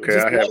saying? Okay,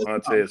 I have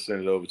Monte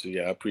send it over to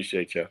you. I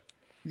appreciate y'all.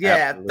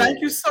 Yeah, absolutely.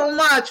 Thank you so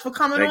much for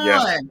coming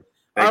on.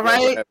 All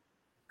right.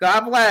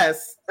 God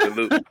bless.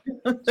 Salute.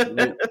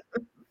 Salute.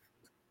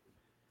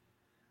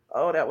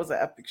 Oh, that was an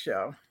epic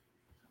show.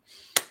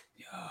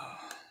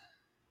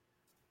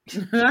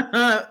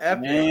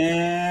 Epic.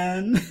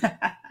 Man.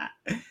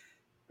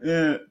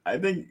 Yeah, I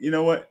think, you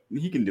know what?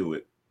 He can do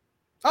it.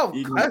 Oh,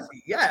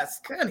 yes,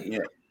 can he?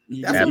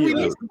 Yeah. That's what we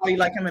need, somebody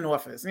like him in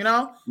office,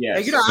 Yeah.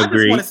 Yes. And, I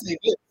just want to say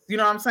this, you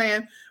know what I'm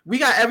saying? We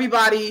got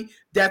everybody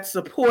that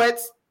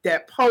supports,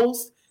 that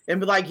posts, and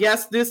be like,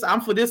 yes,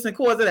 I'm for this and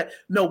cause of that.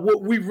 No,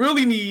 what we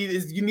really need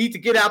is you need to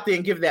get out there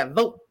and give that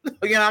vote.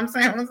 You know what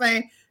I'm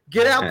saying?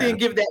 Get out there and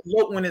give that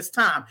vote when it's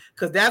time,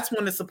 because that's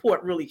when the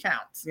support really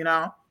counts,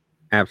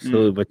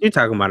 Absolutely. But you're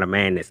talking about a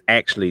man that's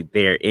actually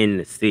there in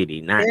the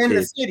city, not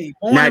just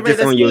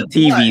on your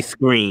TV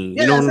screen.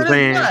 Yeah, you know what I'm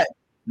saying?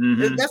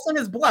 That's in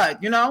his blood,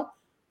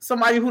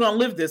 somebody who don't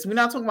live this. We're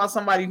not talking about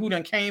somebody who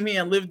done came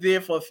here and lived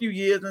there for a few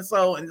years and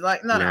so and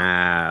like no.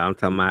 Nah, I'm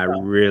talking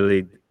about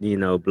really,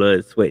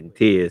 blood, sweat, and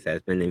tears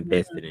has been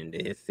invested in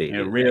this city.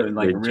 Yeah, really,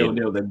 like a real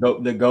deal.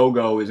 The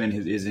go is in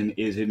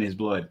his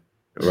blood.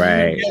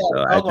 Right. Yeah,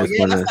 So I just I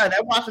wanna... saw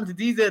that Washington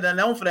D.C. They're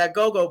known for that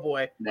go-go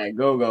boy. That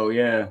go-go,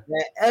 yeah.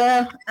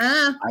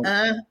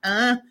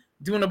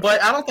 Doing the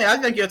butt. I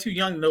think you're too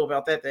young to know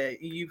about that.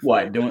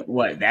 What doing?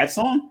 What that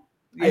song?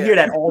 Yeah. I hear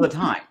that all the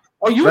time.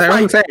 Oh, you was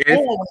like,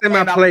 it's in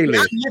my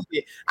playlist.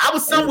 I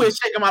was somewhere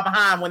shaking my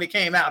behind when it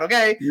came out.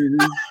 Okay.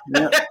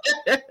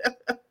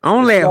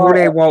 Only at Who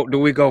They Want do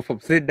we go from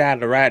sitting down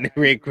to riding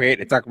the red crate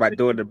and talk about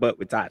doing the butt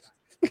with Tasha.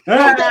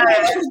 That's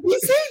a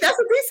DC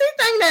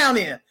thing down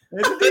there.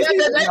 It's a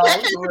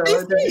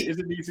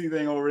DC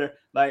thing over there.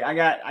 Like I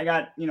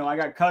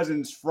got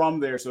cousins from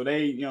there, so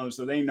they know.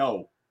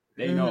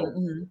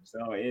 Mm-hmm.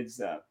 So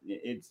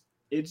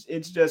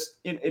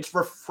it's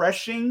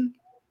refreshing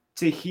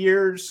to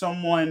hear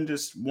someone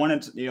just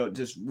want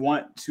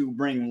to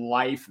bring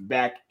life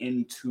back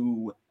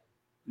into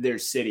their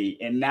city,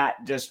 and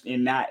not just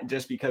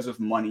because of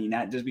money,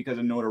 not just because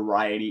of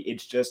notoriety.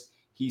 It's just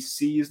he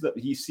sees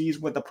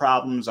what the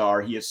problems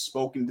are. He has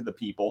spoken to the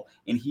people,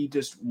 and he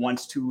just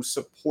wants to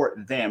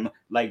support them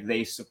like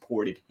they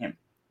supported him.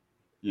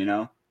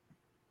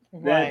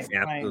 That's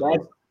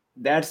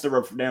the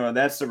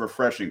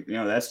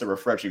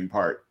refreshing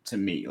part to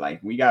me.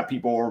 Like, we got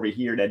people over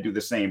here that do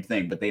the same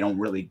thing, but they don't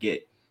really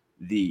get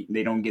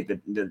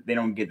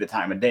the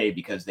time of day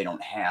because they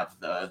don't have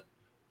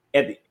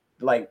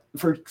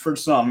for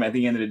some, at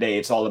the end of the day,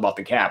 it's all about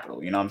the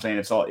capital. You know what I'm saying?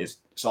 It's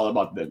all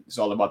about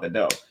the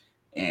dough.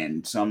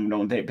 And some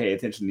don't pay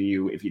attention to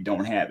you if you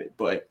don't have it.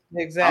 But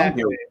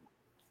exactly,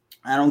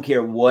 I don't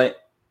care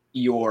what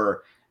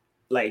your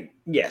like.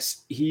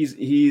 Yes,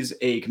 he's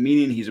a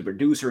comedian. He's a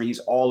producer. He's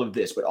all of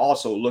this. But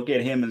also look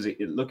at him as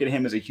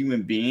a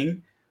human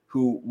being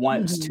who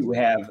wants to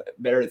have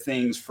better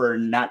things for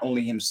not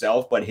only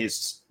himself but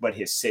his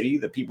city,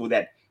 the people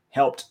that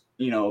helped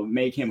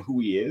make him who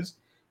he is.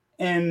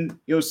 And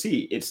you'll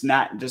see, it's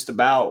not just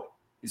about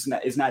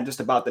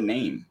the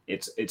name.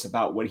 It's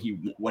about what he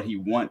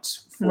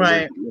wants for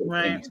his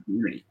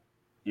community.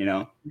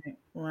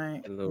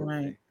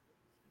 Right.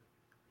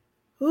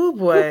 Oh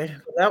boy,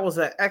 that was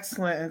an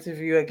excellent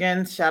interview.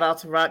 Again, shout out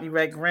to Rodney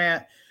Red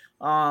Grant.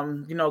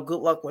 Good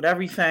luck with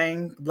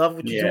everything. Love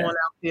what you're doing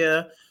out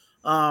there.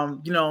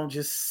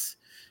 Gosh.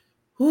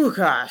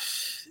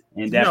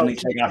 And definitely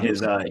check out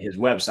his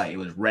website. It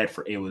was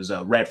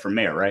Red for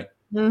Mayor, right?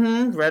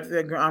 Mm-hmm.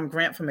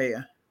 Grant for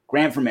Mayor.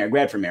 Grant for Mayor,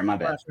 my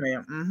bad. Grant for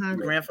Mayor. Mm-hmm.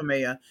 Grant for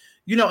Mayor.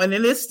 And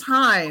in this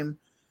time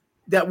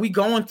that we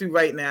going through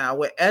right now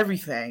with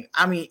everything,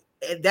 I mean,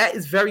 that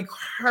is very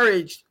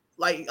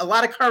a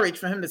lot of courage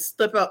for him to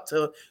step up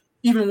to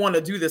even want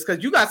to do this,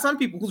 because you got some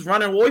people who's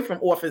running away from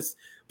office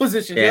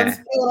positions. Yeah. You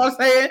understand what I'm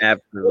saying?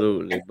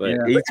 Absolutely.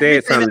 But he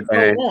said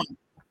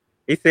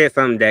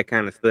something that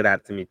kind of stood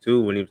out to me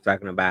too when he was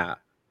talking about,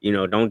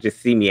 don't just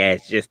see me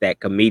as just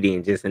that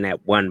comedian, just in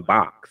that one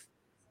box.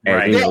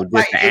 As, just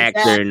the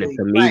actor and the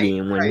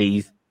comedian when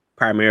he's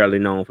primarily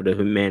known for the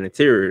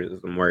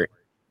humanitarianism work.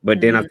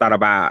 But then I thought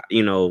about,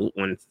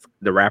 when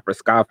the rapper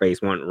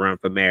Scarface wanted to run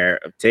for mayor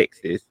of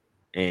Texas,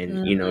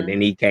 and then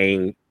he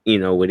came,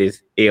 with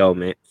his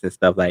ailments and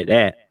stuff like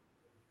that.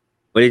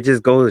 But it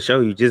just goes to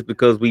show you, just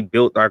because we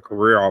built our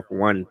career off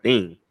one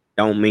thing,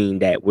 don't mean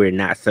that we're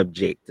not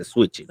subject to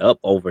switch it up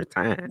over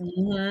time.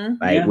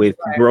 With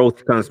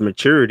growth comes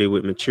maturity.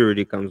 With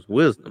maturity comes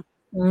wisdom.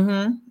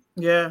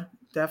 Yeah,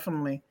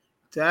 definitely.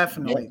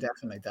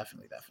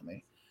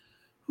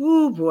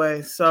 Oh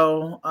boy.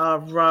 So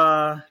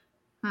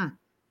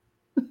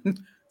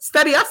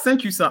Steady, I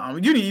sent you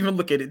something. You didn't even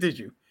look at it, did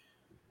you?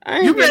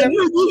 I'm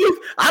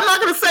not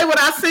gonna say what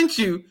I sent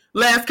you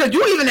last, because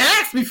you even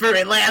asked me for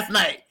it last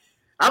night.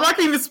 I'm not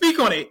gonna even speak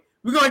on it.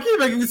 We're gonna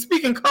keep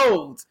speaking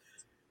codes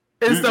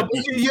and stuff.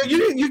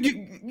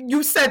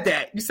 You said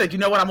that. You said, you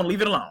know what? I'm gonna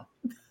leave it alone.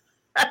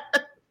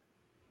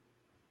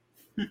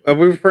 Are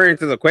we referring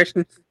to the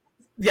questions?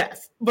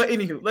 Yes, but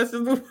anywho, let's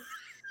just move.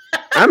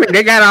 I mean,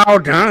 they got it all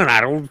done.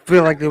 I don't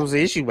feel like there was an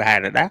issue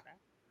behind it now.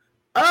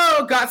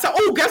 Oh God! So,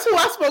 guess who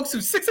I spoke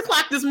to 6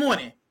 o'clock this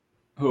morning?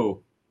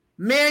 Who?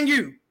 Man,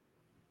 you.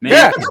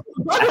 Yeah.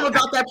 I talked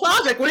about that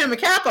project with him and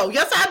Capo.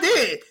 Yes, I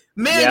did.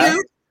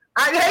 You.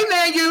 Hey,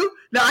 man, you.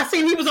 No, I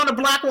seen he was on the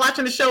block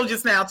watching the show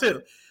just now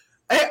too.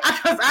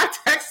 Because I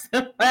texted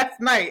him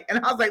last night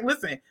and I was like,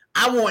 listen,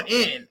 I want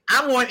in.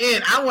 I want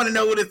to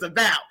know what it's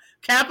about.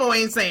 Capo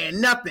ain't saying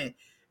nothing.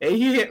 And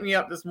he hit me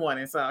up this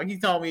morning. So he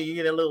told me you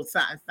get a little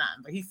something.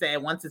 But he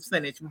said once it's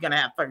finished, we're going to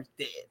have first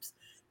dibs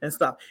and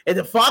stuff. And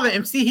the Father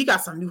MC, he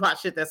got some new hot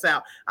shit that's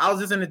out. I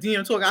was just in the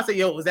DM talk. I said,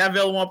 yo, is that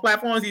available on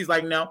platforms? He's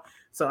like, no.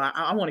 So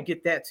I want to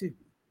get that too.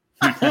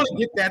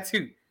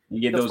 You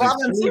get the those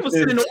Father MC was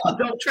sending all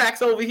dope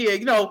tracks over here.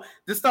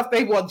 The stuff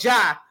they bought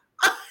Ja.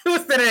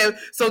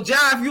 So Ja,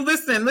 if you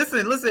listen,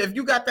 if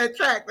you got that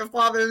track that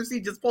Father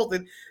MC just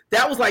posted,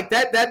 that was like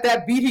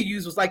that beat he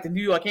used was like the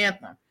New York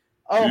anthem.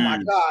 Oh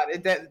my God.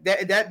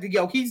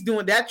 Yo, he's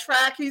doing that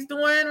track he's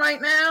doing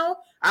right now.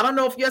 I don't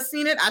know if you've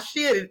seen it. I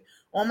shared it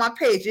on my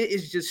page. It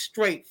is just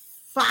straight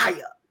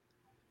fire.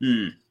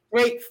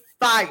 Straight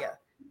fire.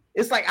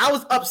 It's like I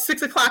was up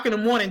 6 o'clock in the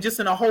morning just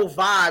in a whole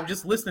vibe,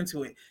 just listening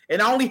to it.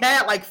 And I only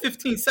had like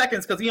 15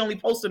 seconds because he only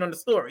posted on the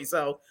story.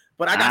 So,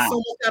 but I got so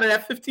much out of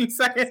that 15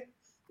 seconds.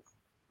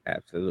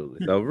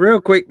 Absolutely. So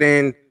real quick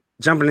then,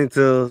 jumping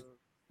into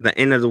the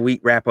end of the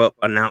week wrap-up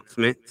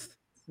announcements.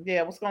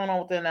 Yeah, what's going on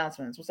with the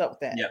announcements? What's up with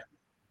that?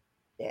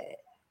 Yeah.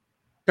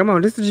 Come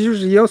on, this is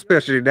usually your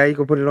specialty. Now you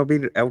can put it on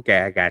me. Okay,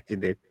 I got you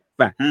then.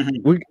 Fine.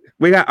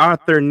 We got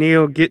Arthur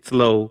Neil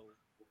Getslow.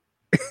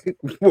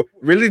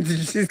 Really? Did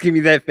you just give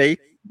me that face?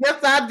 Yes,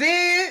 I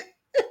did.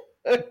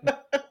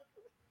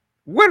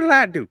 What did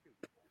I do?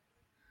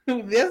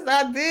 Yes,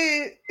 I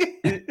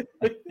did.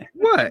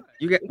 What?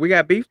 We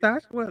got beef,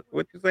 Tosh? What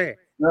you saying?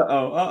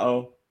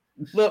 Uh-oh.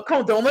 Look, come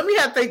on, don't let me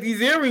have to take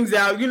these earrings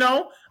out. You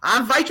know, I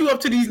invite you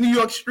up to these New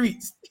York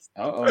streets.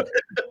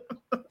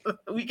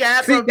 We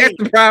got see, that's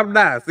the problem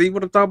now. See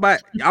what I'm talking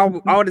about?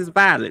 All this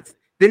violence.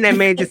 Didn't that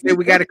man just say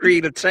we got to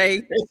create a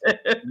change?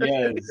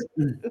 Yes.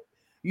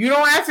 You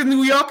don't ask a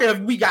New Yorker if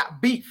we got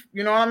beef.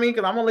 You know what I mean?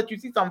 Because I'm gonna let you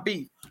see some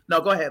beef.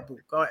 No, go ahead, boo.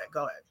 Go ahead.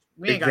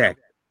 We ain't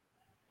exactly.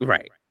 Got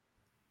right.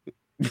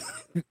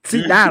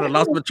 See, now I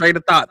lost my train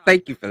of thought.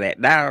 Thank you for that.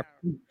 Now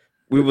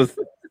we'll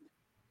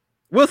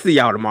see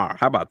y'all tomorrow.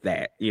 How about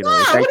that? You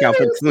know, thank y'all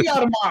for see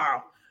y'all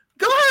tomorrow.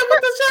 Go ahead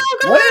with the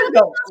show.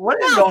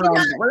 What is going on?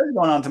 What is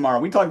going on tomorrow?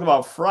 We talked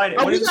about Friday.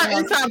 Oh, we got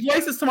Inside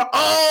Voices tomorrow.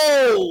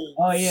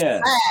 Oh yeah.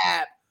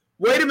 Snap.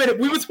 Wait a minute.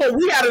 We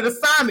had an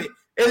assignment.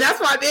 And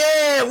that's why,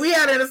 we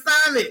had an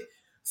assignment.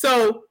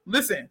 So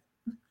listen,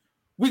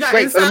 we got.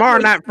 Wait, so tomorrow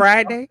not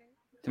Friday?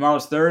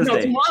 Tomorrow's Thursday. No,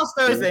 tomorrow's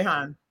Thursday,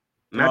 hon.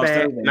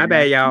 My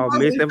bad, y'all.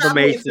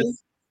 Misinformation.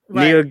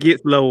 Right. Neil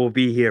Getslow will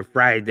be here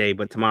Friday,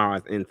 but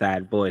tomorrow's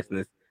Inside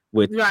Voices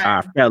with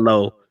our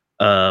fellow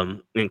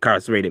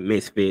incarcerated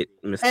misfit,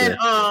 Mr.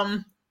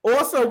 And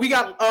also we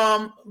got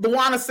the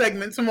Wana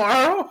segment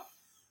tomorrow.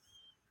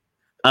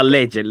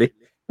 Allegedly.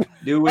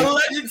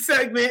 Alleged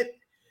segment.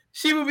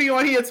 She will be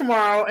on here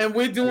tomorrow, and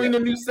we're doing the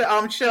new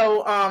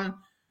show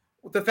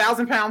with the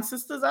 1,000 Pound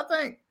Sisters, I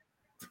think.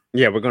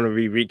 Yeah, we're gonna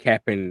be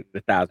recapping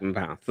the 1,000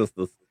 Pound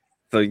Sisters.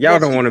 So y'all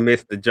don't want to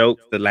miss the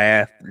jokes, the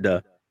laugh,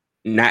 the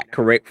not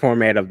correct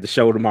format of the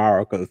show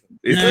tomorrow, because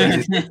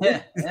it's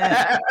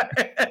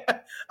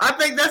I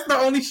think that's the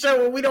only show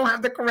where we don't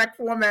have the correct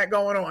format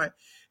going on,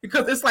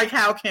 because it's like,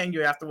 how can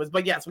you afterwards?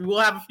 But yes, we will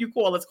have a few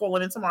callers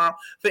calling in tomorrow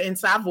for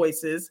Inside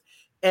Voices,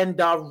 and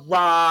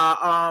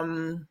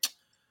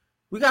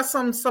we got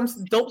some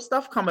dope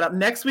stuff coming up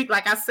next week.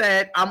 Like I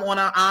said, I'm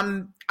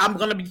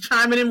gonna be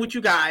chiming in with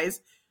you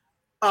guys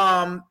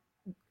as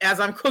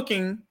I'm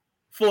cooking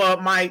for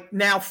my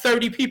now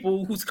 30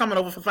 people who's coming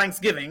over for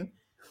Thanksgiving.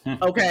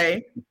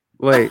 Okay.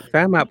 Wait,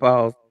 time out,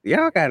 pause.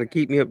 Y'all gotta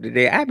keep me up to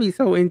date. I be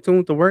so in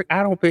tune to work,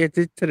 I don't pay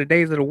attention to the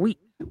days of the week.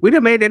 We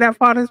done made it that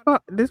far this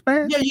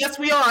fast? Yeah, yes,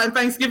 we are. And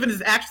Thanksgiving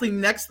is actually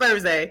next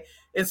Thursday.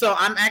 And so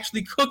I'm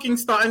actually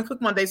starting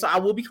Cook Monday. So I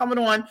will be coming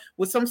on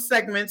with some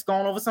segments,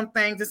 going over some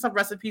things and some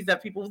recipes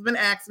that people have been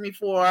asking me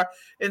for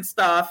and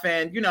stuff.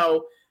 And, you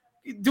know,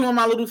 doing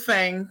my little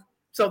thing.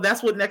 So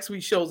that's what next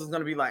week's shows is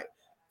going to be like.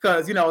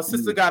 Because, you know, a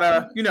sister got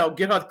to, you know,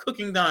 get her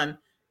cooking done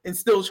and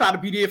still try to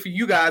be there for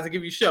you guys and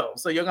give you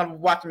shows. So you're going to be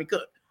watching me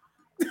cook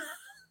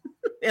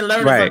and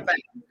learn something.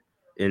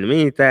 In the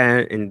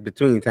meantime, in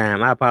between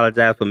time, I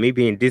apologize for me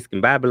being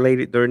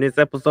discombobulated during this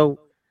episode.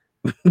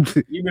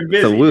 You've been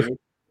busy.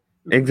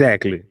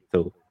 Exactly.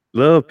 So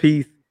love,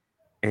 peace,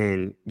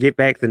 and get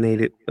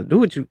vaccinated. But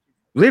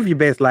live your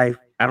best life.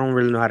 I don't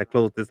really know how to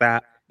close this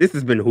out. This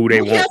has been Who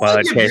They Want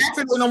Podcast.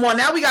 No more.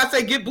 Now we gotta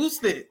say get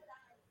boosted,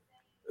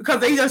 because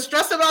they just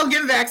stressed about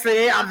getting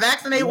vaccinated. I'm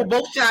vaccinated with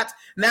both shots.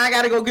 Now I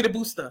gotta go get a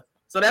booster.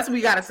 So that's what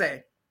we gotta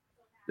say.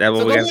 That's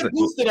what so we go gotta get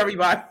boosted,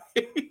 everybody.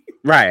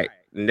 Right.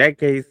 In that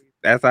case,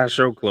 that's our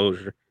show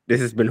closure.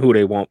 This has been Who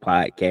They Want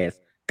Podcast.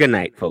 Good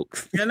night,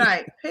 folks. Good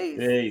night. Peace.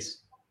 Peace.